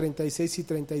 14:36 y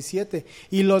 37.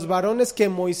 Y los varones que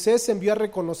Moisés envió a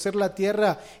reconocer la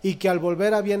tierra y que al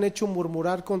volver habían hecho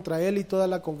murmurar contra él y toda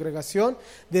la congregación,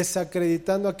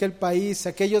 desacreditando aquel país,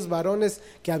 aquellos varones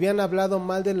que habían hablado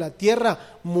mal de la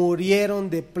tierra, murieron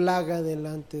de plaga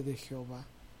delante de Jehová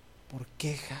por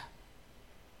queja.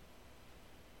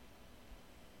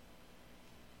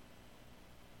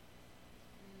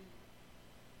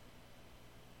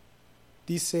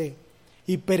 Dice: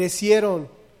 y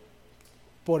perecieron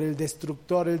por el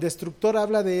destructor. El destructor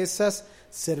habla de esas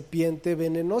serpiente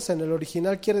venenosa. En el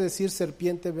original quiere decir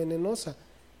serpiente venenosa.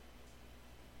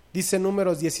 Dice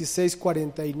Números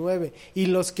 16:49. Y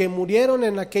los que murieron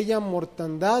en aquella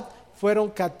mortandad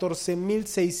fueron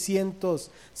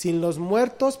 14,600, sin los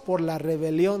muertos por la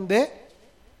rebelión de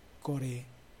Coré.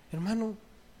 Hermano,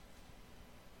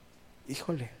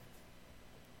 híjole,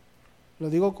 lo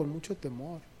digo con mucho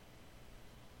temor.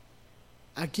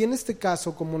 Aquí en este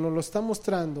caso, como nos lo está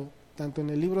mostrando, tanto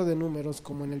en el libro de Números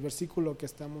como en el versículo que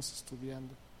estamos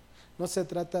estudiando, no se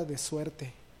trata de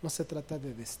suerte, no se trata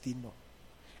de destino.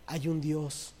 Hay un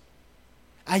Dios,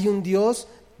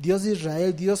 Dios de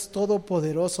Israel, Dios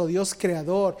todopoderoso, Dios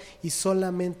creador, y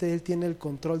solamente Él tiene el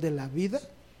control de la vida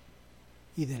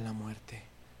y de la muerte.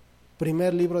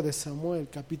 Primer libro de Samuel,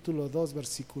 capítulo 2,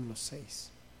 versículo 6.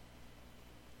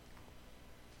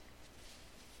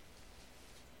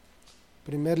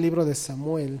 Primer libro de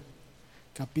Samuel,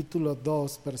 capítulo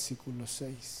 2, versículo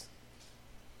 6.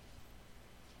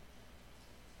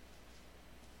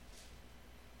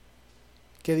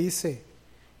 ¿Qué dice?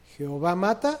 Jehová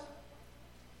mata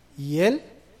y Él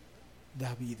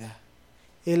da vida.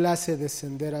 Él hace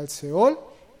descender al Seol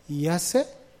y hace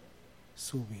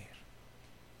subir.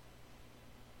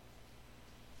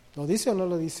 ¿Lo dice o no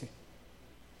lo dice?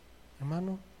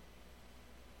 Hermano,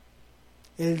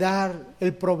 el dar,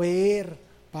 el proveer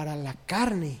para la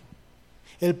carne,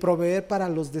 el proveer para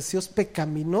los deseos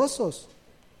pecaminosos,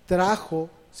 trajo,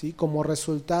 ¿sí?, como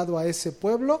resultado a ese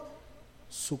pueblo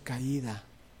su caída,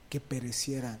 que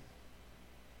perecieran.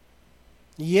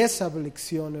 Y esa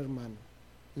lección, hermano,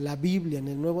 la Biblia en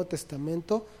el Nuevo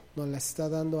Testamento nos la está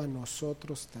dando a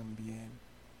nosotros también.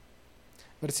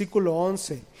 Versículo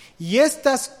 11. Y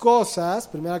estas cosas,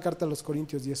 primera carta a los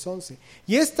Corintios 10:11,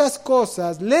 y estas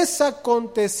cosas les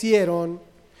acontecieron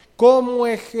como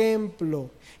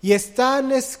ejemplo y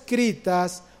están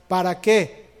escritas ¿para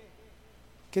qué?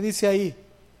 ¿Qué dice ahí?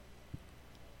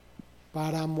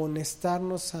 Para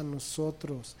amonestarnos a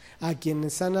nosotros, a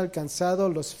quienes han alcanzado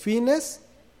los fines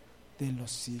de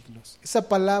los siglos. Esa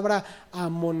palabra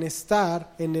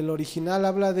amonestar en el original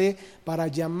habla de para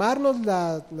llamarnos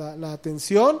la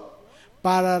atención,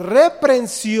 para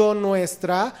reprensión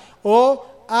nuestra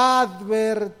o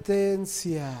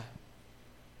advertencia.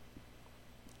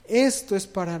 Esto es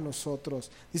para nosotros.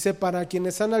 Dice, para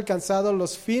quienes han alcanzado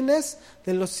los fines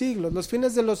de los siglos. Los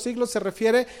fines de los siglos se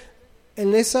refiere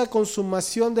en esa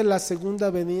consumación de la segunda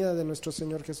venida de nuestro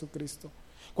Señor Jesucristo.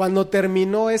 Cuando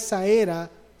terminó esa era,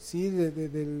 ¿sí?,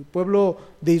 del pueblo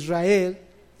de Israel,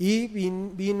 Y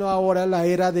vino ahora la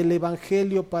era del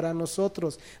Evangelio para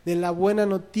nosotros, de la buena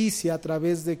noticia a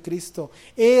través de Cristo.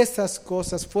 Esas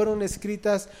cosas fueron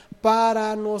escritas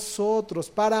para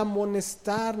nosotros, para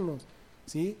amonestarnos,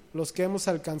 ¿sí? Los que hemos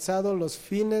alcanzado los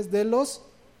fines de los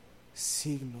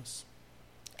siglos.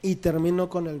 Y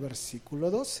termino con el versículo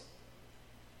 12.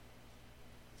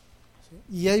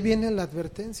 ¿Sí? Y ahí viene la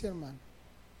advertencia, hermano.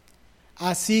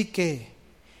 Así que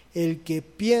el que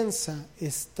piensa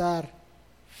estar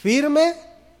firme,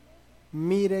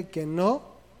 mire que no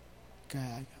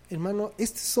caiga. Hermano,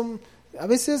 estos son, a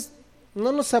veces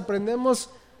no nos aprendemos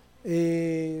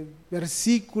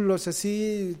versículos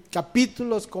así,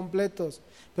 capítulos completos,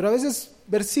 pero a veces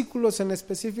versículos en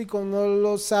específico no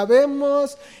los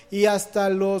sabemos y hasta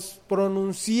los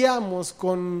pronunciamos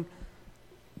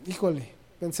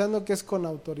pensando que es con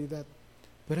autoridad,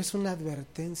 pero es una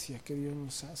advertencia que Dios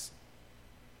nos hace.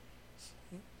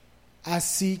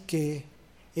 Así que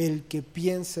el que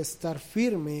piensa estar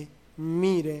firme,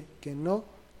 mire que no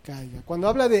caiga. Cuando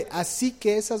habla de así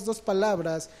que, esas dos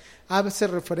palabras hace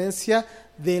referencia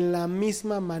de la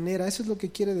misma manera. Eso es lo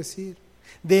que quiere decir.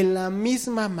 De la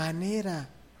misma manera,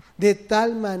 de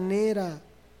tal manera.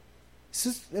 Eso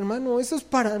es, hermano, eso es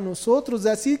para nosotros.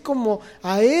 Así como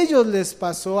a ellos les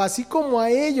pasó, así como a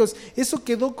ellos, eso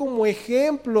quedó como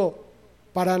ejemplo.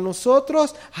 Para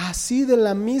nosotros, así de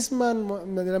la misma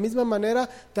manera,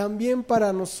 también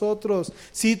para nosotros.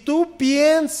 Si tú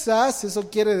piensas, eso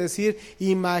quiere decir,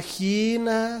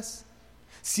 imaginas,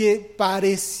 si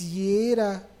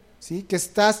pareciera, ¿sí?, que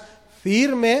estás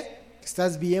firme, que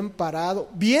estás bien parado,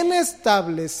 bien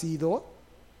establecido.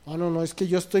 No, es que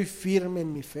yo estoy firme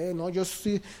en mi fe, no, yo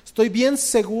estoy bien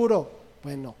seguro.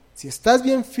 Bueno, si estás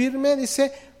bien firme,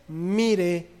 dice,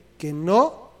 mire que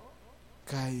no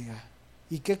caiga.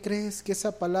 ¿Y qué crees? Que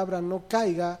esa palabra no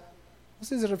caiga, no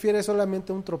se refiere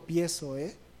solamente a un tropiezo,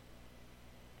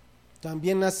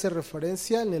 También hace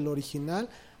referencia en el original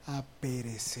a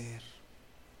perecer,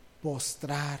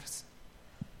 postrarse.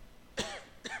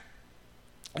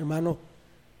 Hermano,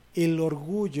 el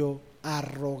orgullo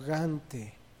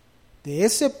arrogante de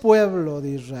ese pueblo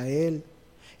de Israel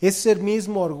es el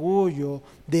mismo orgullo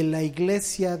de la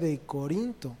iglesia de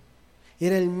Corinto.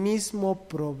 Era el mismo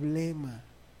problema.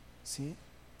 ¿Sí?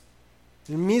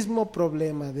 El mismo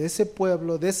problema de ese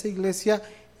pueblo, de esa iglesia,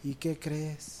 ¿y qué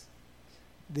crees?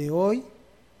 De hoy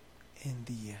en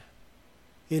día.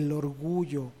 El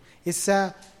orgullo,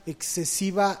 esa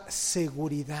excesiva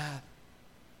seguridad.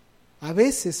 A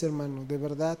veces, hermano, de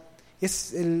verdad,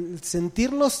 es el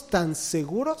sentirnos tan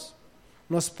seguros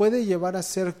nos puede llevar a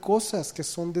hacer cosas que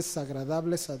son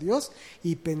desagradables a Dios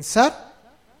y pensar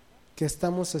que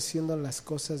estamos haciendo las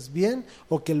cosas bien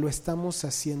o que lo estamos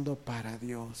haciendo para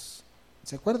Dios.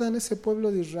 ¿Se acuerdan ese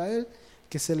pueblo de Israel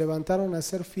que se levantaron a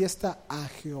hacer fiesta a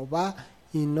Jehová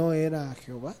y no era a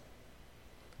Jehová?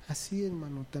 Así,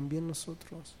 hermano, también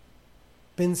nosotros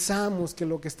pensamos que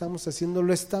lo que estamos haciendo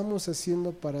lo estamos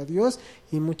haciendo para Dios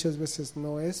y muchas veces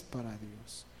no es para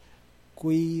Dios.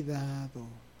 Cuidado,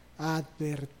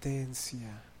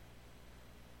 advertencia.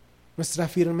 Nuestra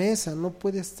firmeza no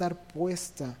puede estar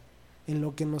puesta en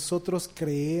lo que nosotros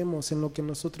creemos, en lo que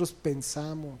nosotros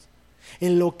pensamos,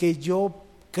 en lo que yo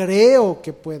creo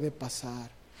que puede pasar.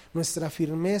 Nuestra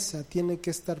firmeza tiene que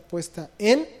estar puesta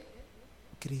en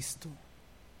Cristo.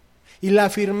 Y la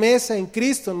firmeza en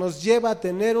Cristo nos lleva a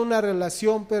tener una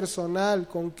relación personal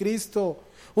con Cristo,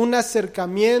 un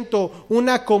acercamiento,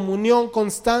 una comunión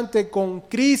constante con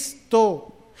Cristo,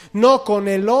 no con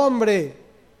el hombre,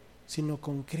 sino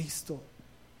con Cristo.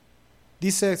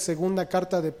 Dice segunda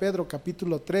carta de Pedro,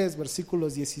 capítulo 3,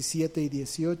 versículos 17 y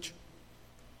 18.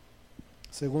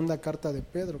 Segunda carta de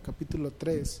Pedro, capítulo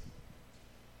 3,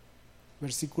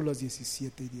 versículos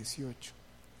 17 y 18.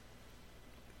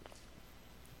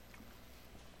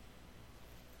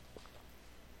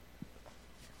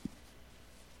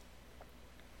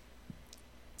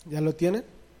 ¿Ya lo tienen?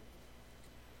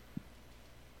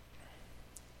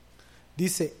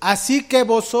 Dice, así que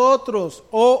vosotros,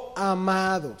 oh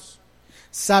amados,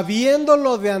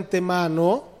 sabiéndolo de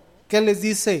antemano, ¿qué les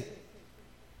dice?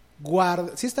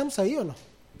 Guarda. ¿Sí estamos ahí o no?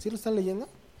 ¿Sí lo están leyendo?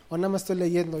 ¿O nada más estoy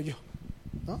leyendo yo?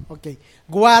 ¿No? Ok.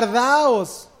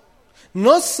 Guardaos,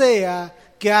 no sea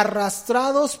que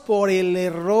arrastrados por el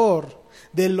error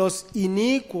de los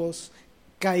inicuos,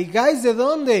 caigáis ¿de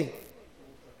dónde?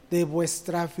 De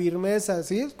vuestra firmeza.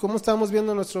 ¿Sí? ¿Cómo estamos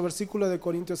viendo nuestro versículo de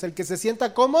Corintios? El que se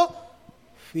sienta como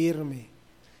firme.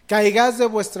 Caigáis de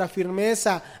vuestra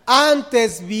firmeza,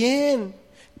 antes bien,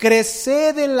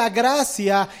 creced en la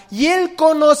gracia y el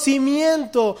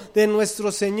conocimiento de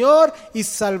nuestro Señor y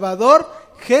Salvador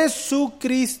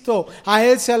Jesucristo. A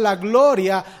Él sea la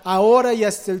gloria, ahora y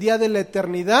hasta el día de la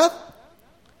eternidad.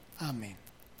 Amén.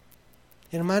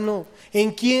 Hermano,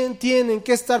 ¿en quién tienen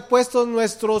que estar puestos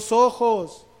nuestros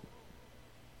ojos?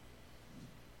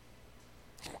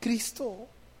 En Cristo.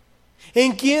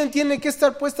 ¿En quién tiene que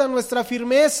estar puesta nuestra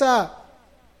firmeza?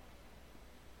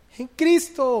 En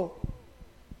Cristo.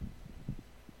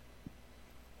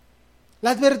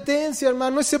 La advertencia,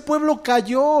 hermano, ese pueblo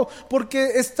cayó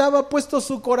porque estaba puesto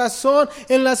su corazón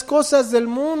en las cosas del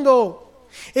mundo.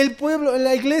 El pueblo,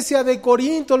 la iglesia de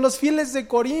Corinto, los fieles de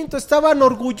Corinto estaban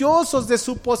orgullosos de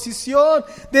su posición,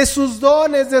 de sus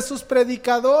dones, de sus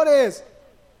predicadores.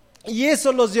 Y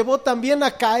eso los llevó también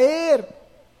a caer,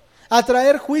 a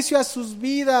traer juicio a sus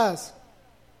vidas.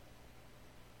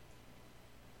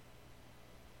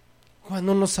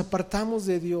 Cuando nos apartamos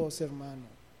de Dios, hermano,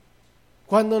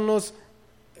 cuando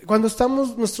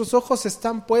nuestros ojos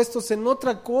están puestos en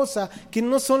otra cosa que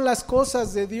no son las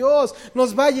cosas de Dios,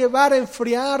 nos va a llevar a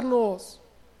enfriarnos,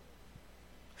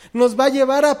 nos va a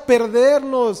llevar a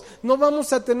perdernos, no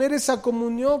vamos a tener esa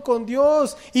comunión con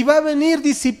Dios y va a venir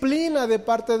disciplina de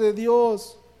parte de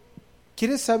Dios.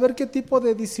 ¿Quieres saber qué tipo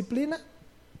de disciplina?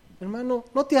 Hermano,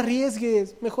 no te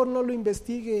arriesgues, mejor no lo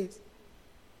investigues.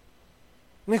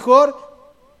 Mejor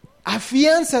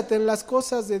afiánzate en las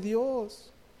cosas de Dios.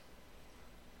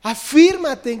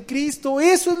 Afírmate en Cristo,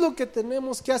 eso es lo que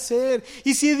tenemos que hacer.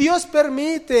 Y si Dios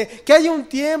permite que haya un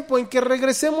tiempo en que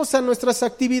regresemos a nuestras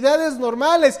actividades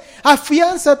normales,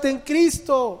 afiánzate en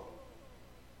Cristo.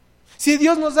 Si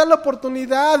Dios nos da la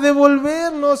oportunidad de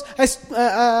volvernos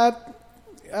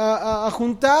a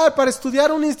juntar para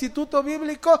estudiar un instituto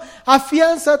bíblico,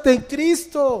 afiánzate en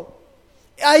Cristo.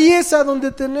 Ahí es a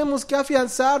donde tenemos que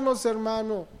afianzarnos,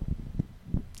 hermano.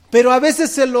 Pero a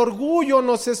veces el orgullo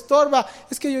nos estorba.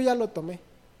 Es que yo ya lo tomé.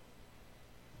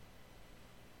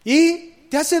 Y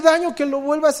te hace daño que lo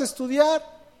vuelvas a estudiar.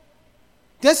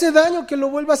 Te hace daño que lo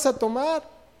vuelvas a tomar.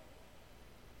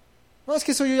 No, es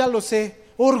que eso yo ya lo sé.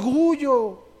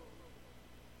 Orgullo.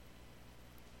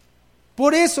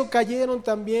 Por eso cayeron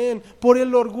también, por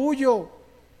el orgullo.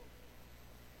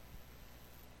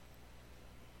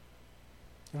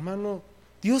 Hermano,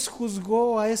 Dios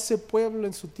juzgó a ese pueblo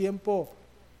en su tiempo.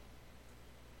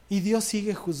 Y Dios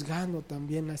sigue juzgando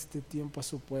también a este tiempo a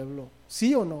su pueblo.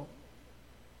 ¿Sí o no?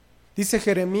 Dice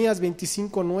Jeremías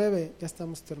 25:9. Ya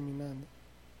estamos terminando.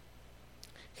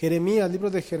 Jeremías, libro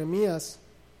de Jeremías,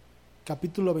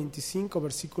 capítulo 25,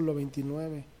 versículo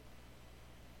 29.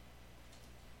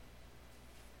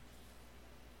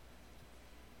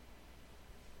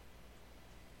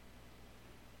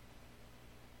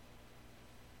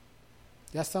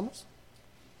 ¿Ya estamos?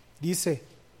 Dice: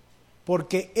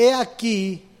 porque he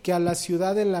aquí que a la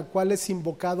ciudad en la cual es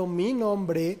invocado mi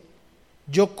nombre,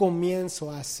 yo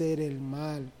comienzo a hacer el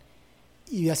mal.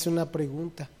 Y hace una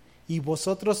pregunta: ¿y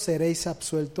vosotros seréis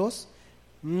absueltos?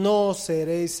 No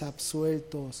seréis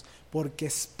absueltos, porque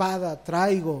espada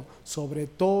traigo sobre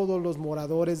todos los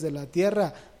moradores de la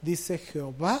tierra, dice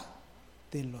Jehová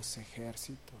de los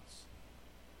ejércitos.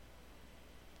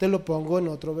 Te lo pongo en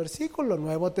otro versículo,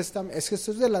 Nuevo Testamento. Es que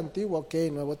esto es del Antiguo, ok,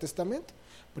 Nuevo Testamento.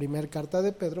 Primer carta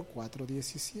de Pedro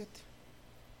 4:17.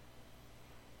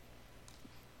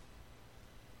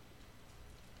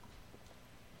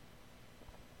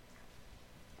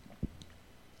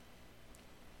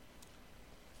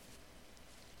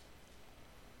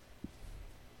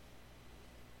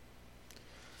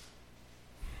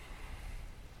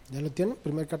 ¿Ya lo tienen?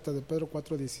 Primer carta de Pedro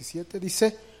 4:17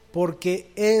 dice: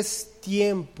 porque es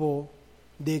tiempo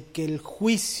de que el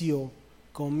juicio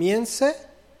comience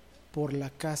por la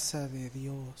casa de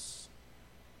Dios.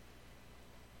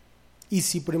 Y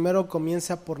si primero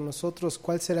comienza por nosotros,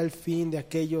 ¿cuál será el fin de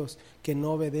aquellos que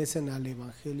no obedecen al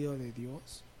Evangelio de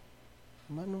Dios?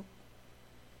 Hermano,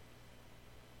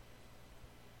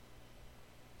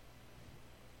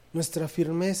 nuestra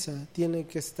firmeza tiene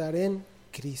que estar en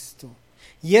Cristo.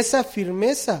 Y esa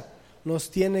firmeza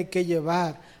nos tiene que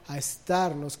llevar a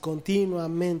estarnos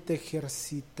continuamente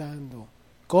ejercitando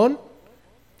con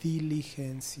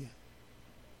diligencia,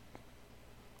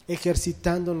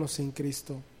 ejercitándonos en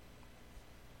Cristo,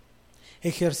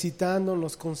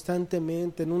 ejercitándonos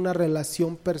constantemente en una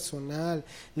relación personal,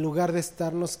 en lugar de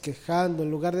estarnos quejando,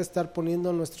 en lugar de estar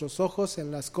poniendo nuestros ojos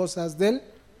en las cosas del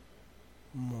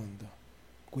mundo.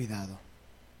 Cuidado.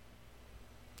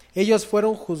 Ellos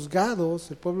fueron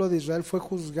juzgados, el pueblo de Israel fue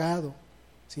juzgado,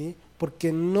 ¿sí?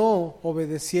 Porque no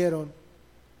obedecieron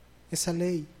esa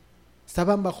ley.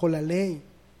 Estaban bajo la ley,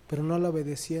 pero no la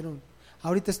obedecieron.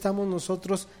 Ahorita estamos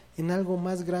nosotros en algo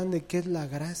más grande que es la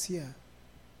gracia.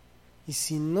 Y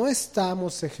si no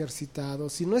estamos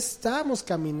ejercitados, si no estamos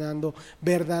caminando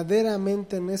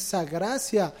verdaderamente en esa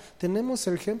gracia, tenemos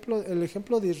el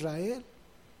ejemplo de Israel.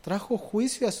 Trajo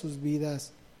juicio a sus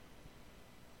vidas.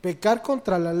 Pecar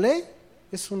contra la ley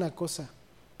es una cosa,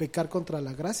 pecar contra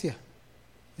la gracia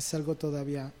es algo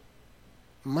todavía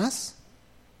más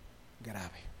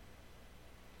grave.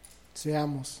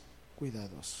 Seamos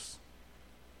cuidadosos.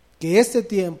 Que este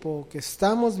tiempo que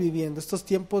estamos viviendo, estos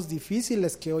tiempos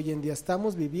difíciles que hoy en día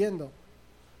estamos viviendo,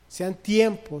 sean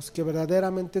tiempos que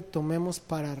verdaderamente tomemos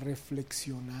para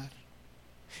reflexionar.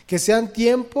 Que sean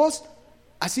tiempos,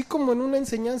 así como en una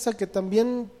enseñanza que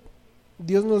también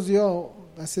Dios nos dio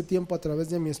hace tiempo a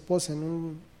través de mi esposa en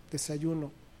un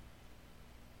desayuno,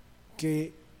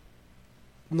 que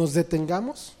nos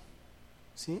detengamos,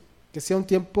 ¿sí? Que sea un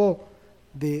tiempo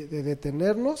de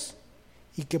detenernos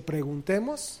y que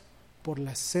preguntemos por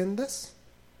las sendas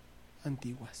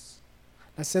antiguas.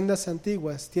 Las sendas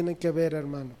antiguas tienen que ver,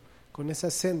 hermano, con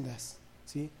esas sendas,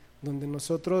 ¿sí? Donde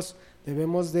nosotros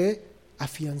debemos de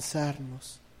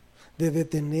afianzarnos, de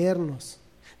detenernos,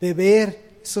 de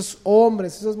ver esos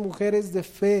hombres, esas mujeres de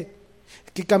fe,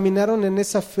 que caminaron en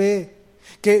esa fe,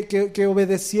 que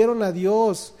obedecieron a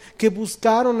Dios, que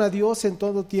buscaron a Dios en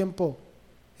todo tiempo.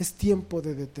 Es tiempo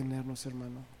de detenernos,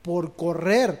 hermano, por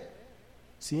correr,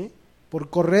 ¿sí? Por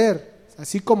correr,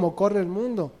 así como corre el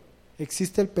mundo,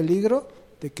 existe el peligro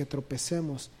de que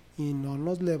tropecemos y no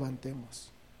nos levantemos.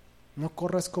 No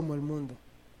corras como el mundo.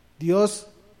 Dios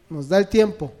nos da el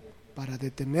tiempo para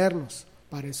detenernos,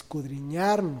 para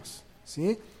escudriñarnos,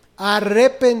 ¿sí?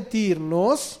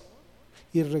 Arrepentirnos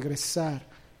y regresar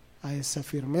a esa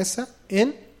firmeza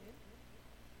en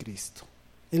Cristo.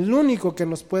 El único que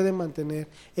nos puede mantener,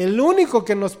 el único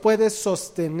que nos puede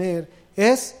sostener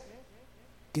es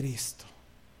Cristo.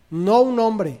 No un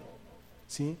hombre,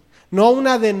 ¿sí? No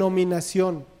una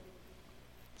denominación,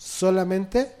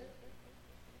 solamente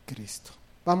Cristo.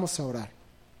 Vamos a orar.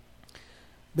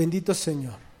 Bendito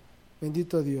Señor,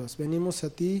 bendito Dios, venimos a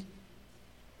ti,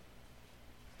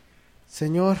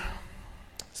 Señor,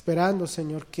 esperando,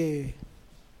 Señor, que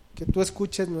tú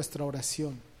escuches nuestra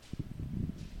oración.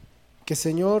 Que,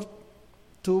 Señor,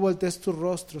 tú voltees tu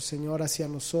rostro, Señor, hacia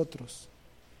nosotros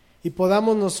y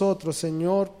podamos nosotros,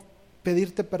 Señor,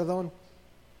 pedirte perdón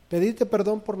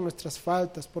por nuestras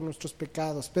faltas, por nuestros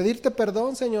pecados, pedirte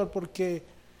perdón, Señor, porque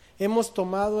hemos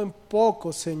tomado en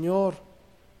poco, Señor,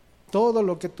 todo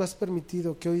lo que tú has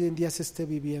permitido que hoy en día se esté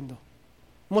viviendo.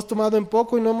 Hemos tomado en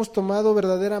poco y no hemos tomado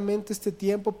verdaderamente este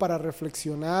tiempo para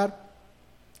reflexionar,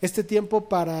 este tiempo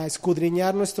para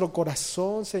escudriñar nuestro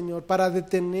corazón, Señor, para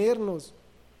detenernos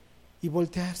y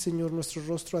voltear, Señor, nuestro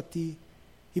rostro a ti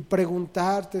y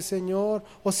preguntarte, Señor,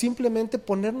 o simplemente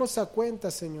ponernos a cuenta,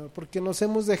 Señor, porque nos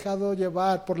hemos dejado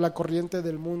llevar por la corriente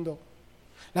del mundo.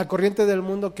 La corriente del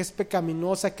mundo que es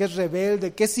pecaminosa, que es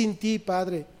rebelde, que es sin ti,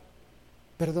 Padre.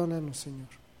 Perdónanos, Señor.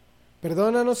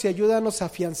 Perdónanos y ayúdanos a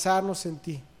afianzarnos en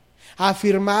ti, a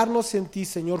afirmarnos en ti,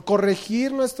 Señor,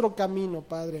 corregir nuestro camino,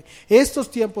 Padre. Estos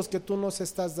tiempos que tú nos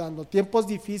estás dando, tiempos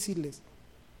difíciles,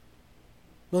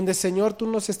 donde, Señor, tú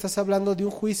nos estás hablando de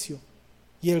un juicio,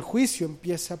 y el juicio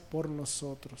empieza por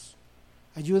nosotros.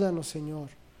 Ayúdanos, Señor.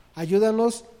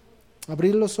 Ayúdanos a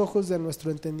abrir los ojos de nuestro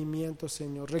entendimiento,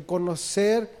 Señor.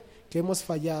 Reconocer que hemos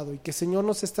fallado y que, Señor,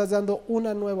 nos estás dando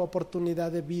una nueva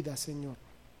oportunidad de vida, Señor.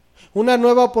 Una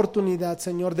nueva oportunidad,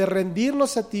 Señor, de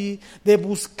rendirnos a ti, de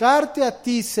buscarte a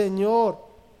ti, Señor,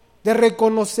 de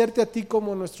reconocerte a ti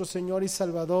como nuestro Señor y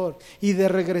Salvador y de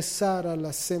regresar a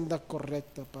la senda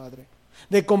correcta, Padre.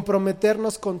 De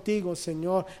comprometernos contigo,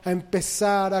 Señor, a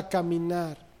empezar a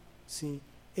caminar, sí,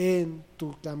 en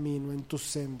tu camino, en tu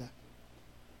senda.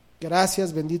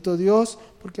 Gracias, bendito Dios,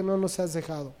 porque no nos has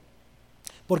dejado,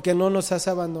 porque no nos has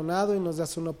abandonado y nos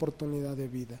das una oportunidad de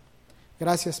vida.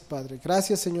 Gracias, Padre.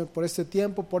 Gracias, Señor, por este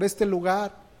tiempo, por este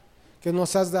lugar que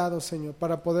nos has dado, Señor,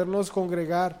 para podernos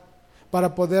congregar,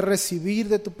 para poder recibir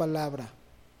de tu palabra,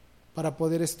 para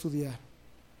poder estudiar,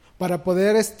 para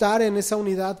poder estar en esa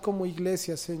unidad como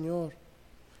iglesia, Señor,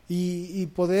 y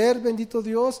poder, bendito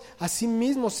Dios,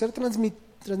 asimismo ser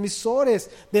transmisores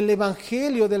del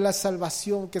evangelio de la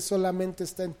salvación que solamente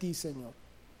está en ti, Señor.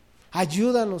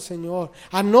 Ayúdanos, Señor,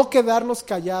 a no quedarnos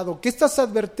callados, que estas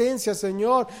advertencias,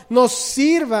 Señor, nos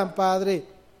sirvan, Padre,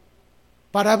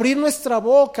 para abrir nuestra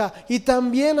boca y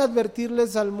también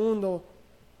advertirles al mundo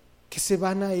que se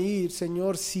van a ir,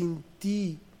 Señor, sin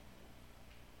ti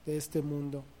de este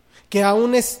mundo. Que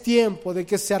aún es tiempo de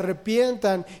que se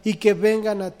arrepientan y que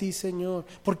vengan a ti, Señor,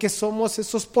 porque somos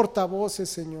esos portavoces,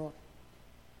 Señor,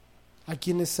 a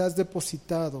quienes has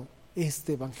depositado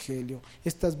este evangelio,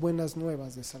 estas buenas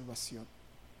nuevas de salvación.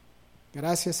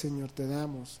 Gracias, Señor, te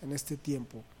damos en este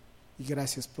tiempo y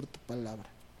gracias por tu palabra.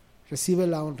 Recibe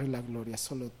la honra y la gloria,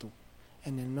 solo tú,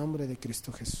 en el nombre de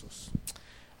Cristo Jesús.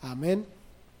 Amén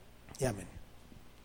y amén.